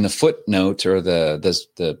in the footnote or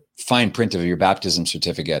the fine print of your baptism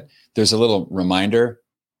certificate, there's a little reminder.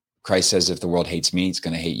 Christ says, if the world hates me, it's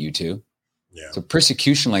going to hate you too. Yeah. So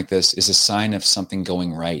persecution like this is a sign of something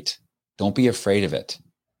going right. Don't be afraid of it.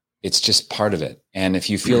 It's just part of it. And if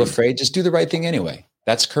you feel afraid, just do the right thing anyway.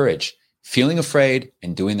 That's courage. Feeling afraid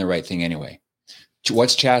and doing the right thing anyway.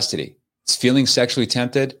 What's chastity? It's feeling sexually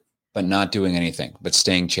tempted, but not doing anything, but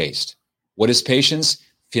staying chaste. What is patience?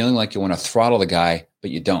 Feeling like you want to throttle the guy,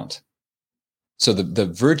 but you don't. So the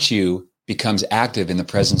virtue becomes active in the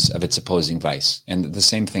presence of its opposing vice. And the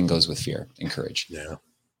same thing goes with fear and courage. Yeah.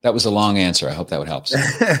 That was a long answer. I hope that would help.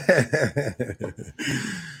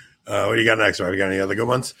 What do you got next? Have you got any other good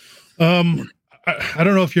ones? I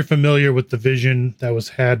don't know if you're familiar with the vision that was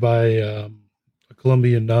had by a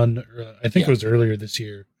Colombian nun. I think it was earlier this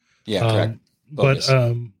year. Yeah, correct. Bogus.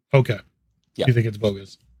 But okay. Yeah. You think it's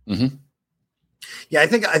bogus? Mm-hmm. Yeah, I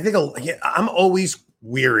think I'm always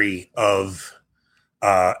weary of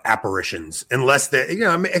apparitions unless they,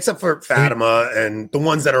 except for Fatima and the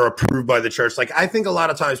ones that are approved by the church. Like, I think a lot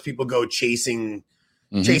of times people go chasing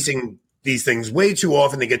these things way too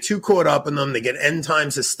often. They get too caught up in them. They get end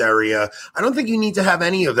times hysteria. I don't think you need to have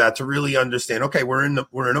any of that to really understand. Okay, we're in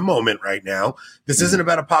a moment right now. This isn't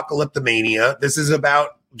about apocalyptomania. This is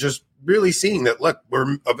about just really seeing that, look,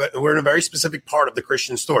 we're in a very specific part of the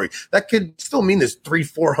Christian story. That could still mean there's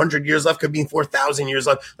 300-400 years left, could mean 4,000 years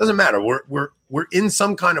left. Doesn't matter. We're in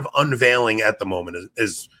some kind of unveiling at the moment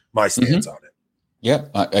is my stance on it. Yeah,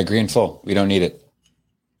 I agree in full. We don't need it.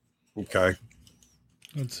 Okay.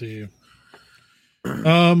 Let's see.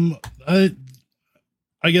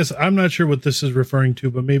 I guess I'm not sure what this is referring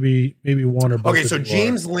to, but maybe one or both. Okay, so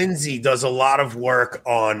James Lindsay does a lot of work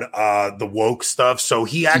on the woke stuff. So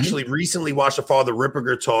he actually recently watched a Father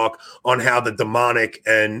Ripperger talk on how the demonic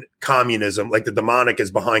and communism, like the demonic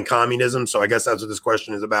is behind communism. So I guess that's what this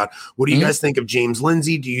question is about. What do you guys think of James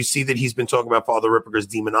Lindsay? Do you see that he's been talking about Father Ripperger's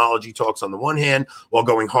demonology talks on the one hand, while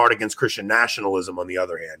going hard against Christian nationalism on the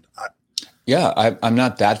other hand? Yeah, I'm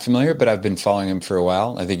not that familiar, but I've been following him for a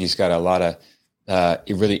while. I think he's got a lot of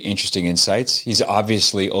really interesting insights. He's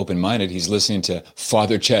obviously open-minded. He's listening to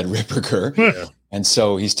Father Chad Ripperger. And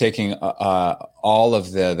so he's taking all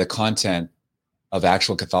of the content of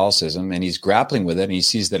actual Catholicism and he's grappling with it and he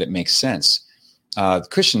sees that it makes sense. The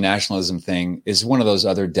Christian nationalism thing is one of those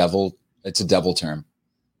other it's a devil term.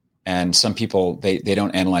 And some people, they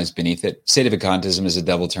don't analyze beneath it. Sedevacantism is a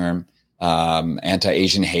devil term.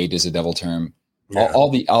 Anti-Asian hate is a devil term. Yeah. All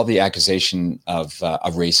the accusation of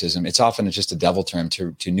racism, it's often just a devil term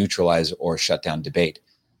to neutralize or shut down debate.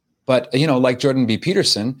 But like Jordan B.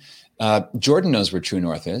 Peterson, Jordan knows where true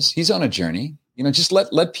north is. He's on a journey. Just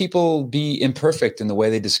let people be imperfect in the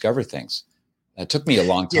way they discover things. It took me a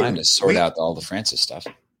long time to sort out all the Francis stuff.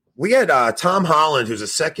 We had Tom Holland, who's a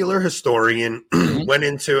secular historian, went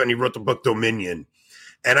into and he wrote the book Dominion.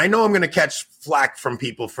 And I know I'm going to catch flack from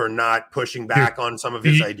people for not pushing back on some of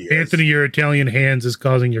his ideas. Anthony, your Italian hands is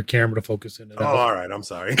causing your camera to focus in. Oh, all right. I'm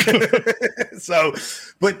sorry. It's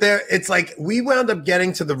like we wound up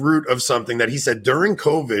getting to the root of something that he said during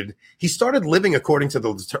COVID. He started living according to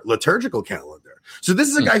the liturgical calendar. So this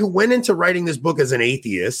is a guy who went into writing this book as an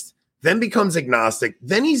atheist, then becomes agnostic.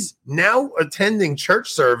 Then he's now attending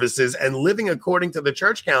church services and living according to the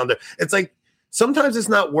church calendar. It's like, sometimes it's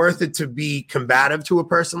not worth it to be combative to a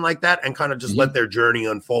person like that and kind of just let their journey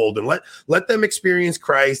unfold and let them experience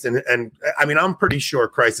Christ. And I mean, I'm pretty sure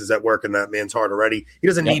Christ is at work in that man's heart already. He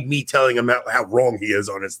doesn't need me telling him how wrong he is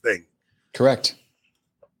on his thing. Correct.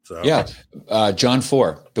 So John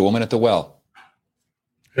 4, the woman at the well.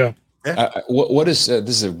 Yeah. What is this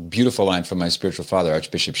is a beautiful line from my spiritual father,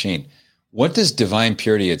 Archbishop Sheen. What does divine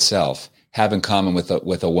purity itself have in common with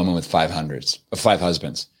a woman with 5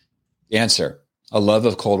 husbands? The answer, a love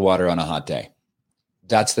of cold water on a hot day.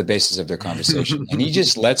 That's the basis of their conversation. And he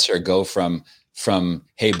just lets her go from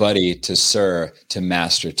hey buddy to sir to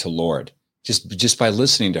master to Lord, just by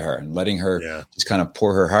listening to her and letting her just kind of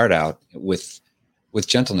pour her heart out with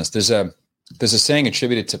gentleness. There's a saying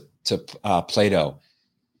attributed to Plato,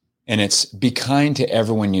 and it's be kind to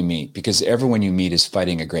everyone you meet, because everyone you meet is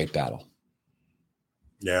fighting a great battle.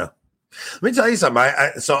 Yeah. Let me tell you something.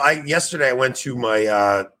 Yesterday I went to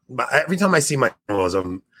my every time I see my in-laws,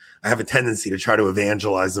 I have a tendency to try to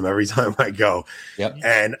evangelize them every time I go. Yep.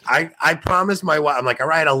 And I promised my wife, I'm like, all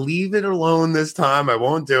right, I'll leave it alone this time. I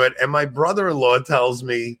won't do it. And my brother-in-law tells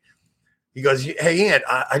me, he goes, hey, Aunt,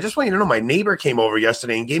 I just want you to know my neighbor came over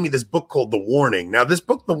yesterday and gave me this book called The Warning. Now, this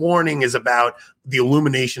book, The Warning, is about the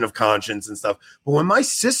illumination of conscience and stuff. But when my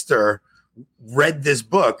sister read this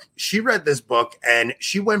book, and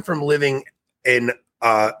she went from living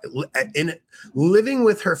living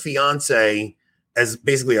with her fiance as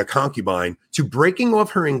basically a concubine to breaking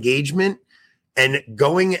off her engagement and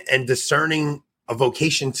going and discerning a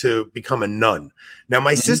vocation to become a nun. Now,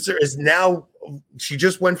 my sister is now, she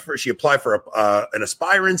applied for an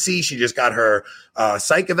aspirancy. She just got her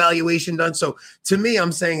psych evaluation done. So to me,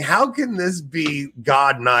 I'm saying, how can this be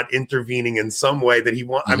God not intervening in some way that he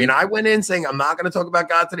wants? I mean, I went in saying, I'm not going to talk about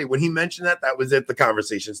God today. When he mentioned that was it. The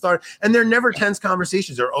conversation started, and they're never tense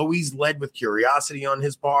conversations. They're always led with curiosity on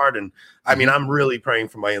his part. And I mean, I'm really praying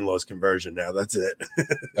for my in-laws' conversion now. That's it.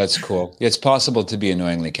 That's cool. It's possible to be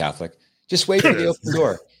annoyingly Catholic. Just wait for the open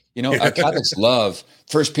door. You know, Catholics love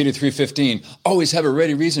 1 Peter 3:15. Always have a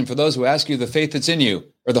ready reason for those who ask you the faith that's in you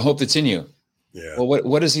or the hope that's in you. Yeah. Well,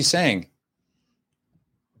 what is he saying?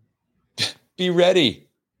 Be ready.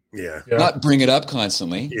 Yeah. Not bring it up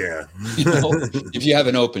constantly. Yeah. You know, if you have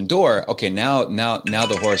an open door, okay, now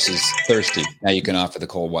the horse is thirsty. Now you can offer the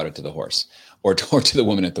cold water to the horse or to the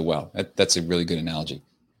woman at the well. That's a really good analogy.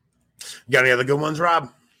 You got any other good ones,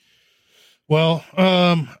 Rob? Well,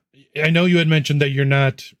 I know you had mentioned that you're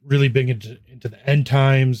not really big into the end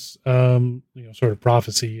times, sort of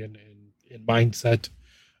prophecy and mindset.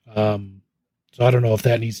 So I don't know if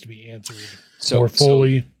that needs to be answered more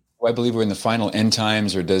fully. So I believe we're in the final end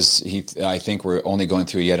times, or does he? I think we're only going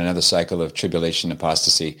through yet another cycle of tribulation,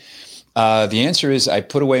 apostasy. The answer is I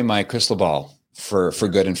put away my crystal ball for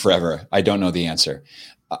good and forever. I don't know the answer.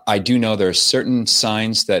 I do know there are certain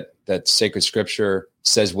signs that sacred scripture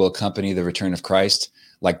says will accompany the return of Christ,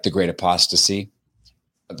 like the great apostasy.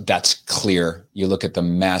 That's clear. You look at the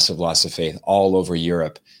massive loss of faith all over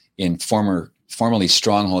Europe in formerly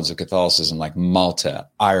strongholds of Catholicism like Malta,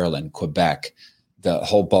 Ireland, Quebec, the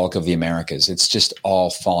whole bulk of the Americas. It's just all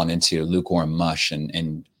fallen into lukewarm mush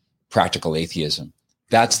and practical atheism.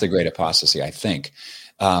 That's the great apostasy, I think.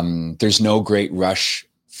 There's no great rush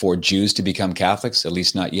for Jews to become Catholics, at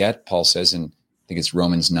least not yet. Paul says in, I think it's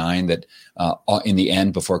Romans 9, that in the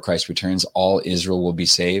end, before Christ returns, all Israel will be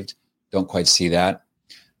saved. Don't quite see that.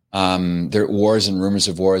 There are wars and rumors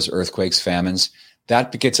of wars, earthquakes, famines.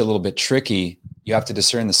 That gets a little bit tricky. You have to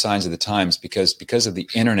discern the signs of the times because of the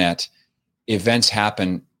internet, events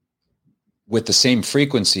happen with the same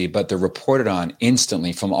frequency, but they're reported on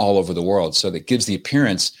instantly from all over the world. So that gives the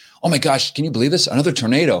appearance, oh my gosh, can you believe this? Another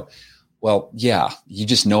tornado. Well, yeah, you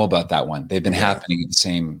just know about that one. They've been happening at the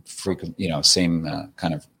same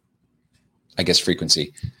kind of, I guess,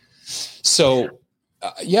 frequency. So,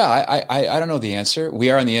 I don't know the answer.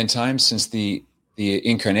 We are in the end times, since the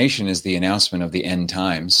incarnation is the announcement of the end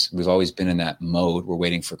times. We've always been in that mode. We're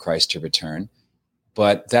waiting for Christ to return.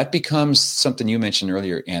 But that becomes something you mentioned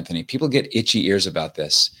earlier, Anthony. People get itchy ears about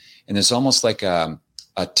this. And there's almost like a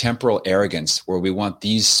temporal arrogance where we want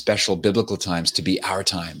these special biblical times to be our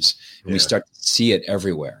times. And we start to see it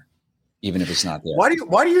everywhere, even if it's not there.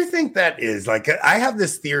 Why do you think that is? Like, I have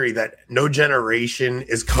this theory that no generation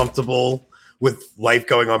is comfortable with life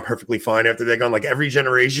going on perfectly fine after they're gone. Like, every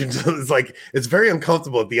generation is like, it's very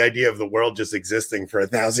uncomfortable at the idea of the world just existing for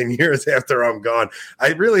 1,000 years after I'm gone. I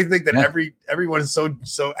really think that everyone is so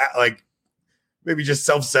like maybe just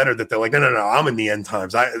self-centered that they're like, no, I'm in the end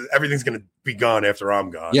times. Everything's going to be gone after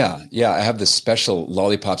I'm gone. Yeah. I have this special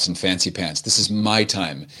lollipops and fancy pants. This is my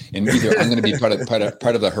time, and either I'm going to be part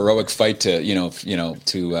of the heroic fight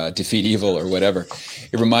to defeat evil or whatever.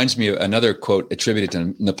 It reminds me of another quote attributed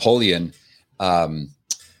to Napoleon, and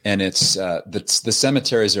it's the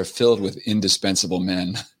cemeteries are filled with indispensable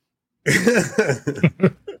men.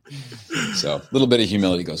 So a little bit of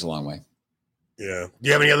humility goes a long way. Yeah. Do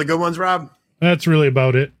you have any other good ones, Rob? That's really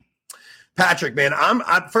about it. Patrick, man,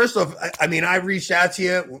 first off, I mean, I reached out to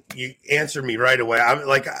you. You answered me right away. I'm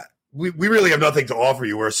like, we really have nothing to offer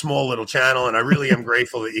you. We're a small little channel, and I really am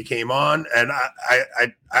grateful that you came on. And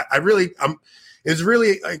it's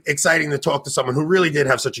really exciting to talk to someone who really did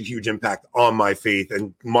have such a huge impact on my faith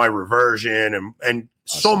and my reversion and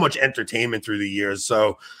so much entertainment through the years.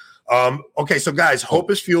 So, okay. So guys,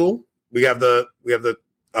 hope is fuel. We have the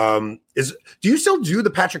do you still do the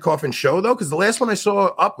Patrick Coffin show though? Because the last one I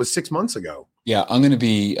saw up was 6 months ago. Yeah, I'm going to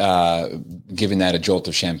be giving that a jolt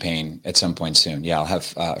of champagne at some point soon. Yeah, I'll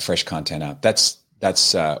have fresh content out. That's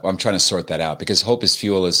I'm trying to sort that out, because Hope is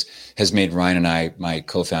Fuel has made Ryan and I, my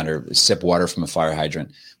co-founder, sip water from a fire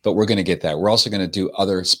hydrant, but we're going to get that. We're also going to do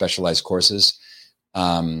other specialized courses.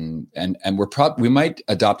 And we might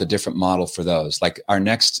adopt a different model for those. Like our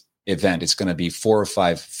next event, it's going to be 4 or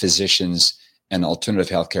 5 physicians and alternative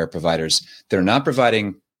healthcare providers that are not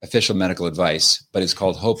providing official medical advice, but it's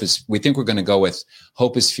called we think we're going to go with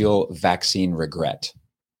Hope is Fuel Vaccine Regret.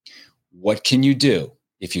 What can you do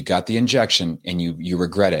if you got the injection and you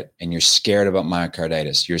regret it, and you're scared about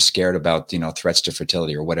myocarditis, you're scared about, threats to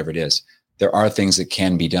fertility or whatever it is? There are things that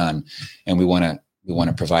can be done, and we want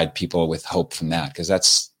to provide people with hope from that, because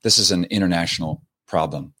this is an international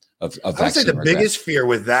problem of I would vaccine say the regret. biggest fear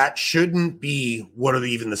with that shouldn't be what are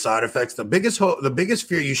even the side effects. The biggest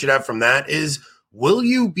fear you should have from that is, will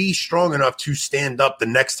you be strong enough to stand up the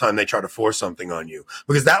next time they try to force something on you?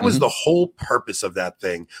 Because that was the whole purpose of that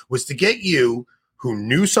thing, was to get you, who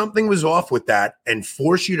knew something was off with that, and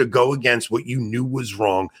force you to go against what you knew was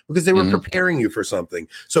wrong, because they were preparing you for something.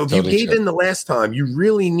 So if you gave in the last time, you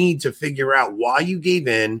really need to figure out why you gave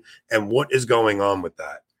in and what is going on with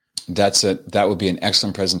that. That would be an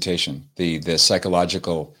excellent presentation. The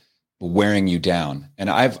psychological wearing you down. And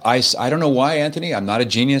I don't know why, Anthony. I'm not a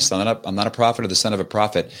genius. I'm not a prophet or the son of a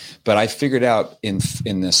prophet. But I figured out in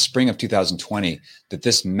the spring of 2020 that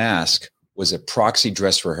this mask was a proxy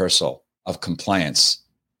dress rehearsal of compliance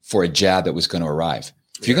for a jab that was going to arrive.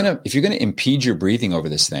 If you're going to impede your breathing over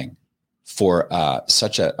this thing for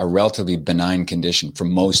such a relatively benign condition for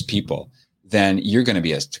most people, then you're going to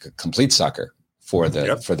be a complete sucker for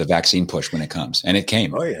the vaccine push when it comes. And it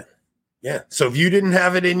came. Oh yeah. Yeah. So if you didn't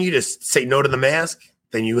have it in you to say no to the mask,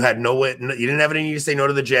 then you didn't have it in you to say no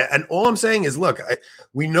to the jab. And all I'm saying is, look,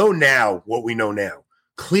 we know now what we know now.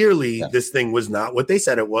 Clearly, this thing was not what they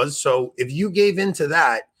said it was. So if you gave into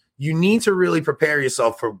that, you need to really prepare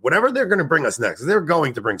yourself for whatever they're going to bring us next. They're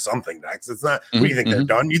going to bring something next. It's not, what do you think they're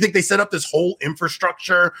done? You think they set up this whole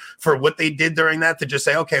infrastructure for what they did during that to just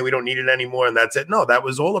say, okay, we don't need it anymore, and that's it? No, that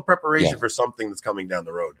was all a preparation for something that's coming down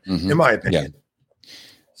the road, in my opinion.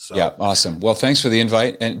 So. Yeah, awesome. Well, thanks for the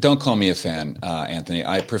invite. And don't call me a fan, Anthony.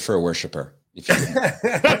 I prefer worshiper. If you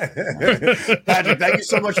Patrick, thank you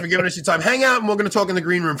so much for giving us your time. Hang out, and we're going to talk in the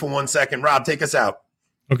green room for 1 second. Rob, take us out.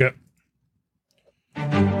 Okay.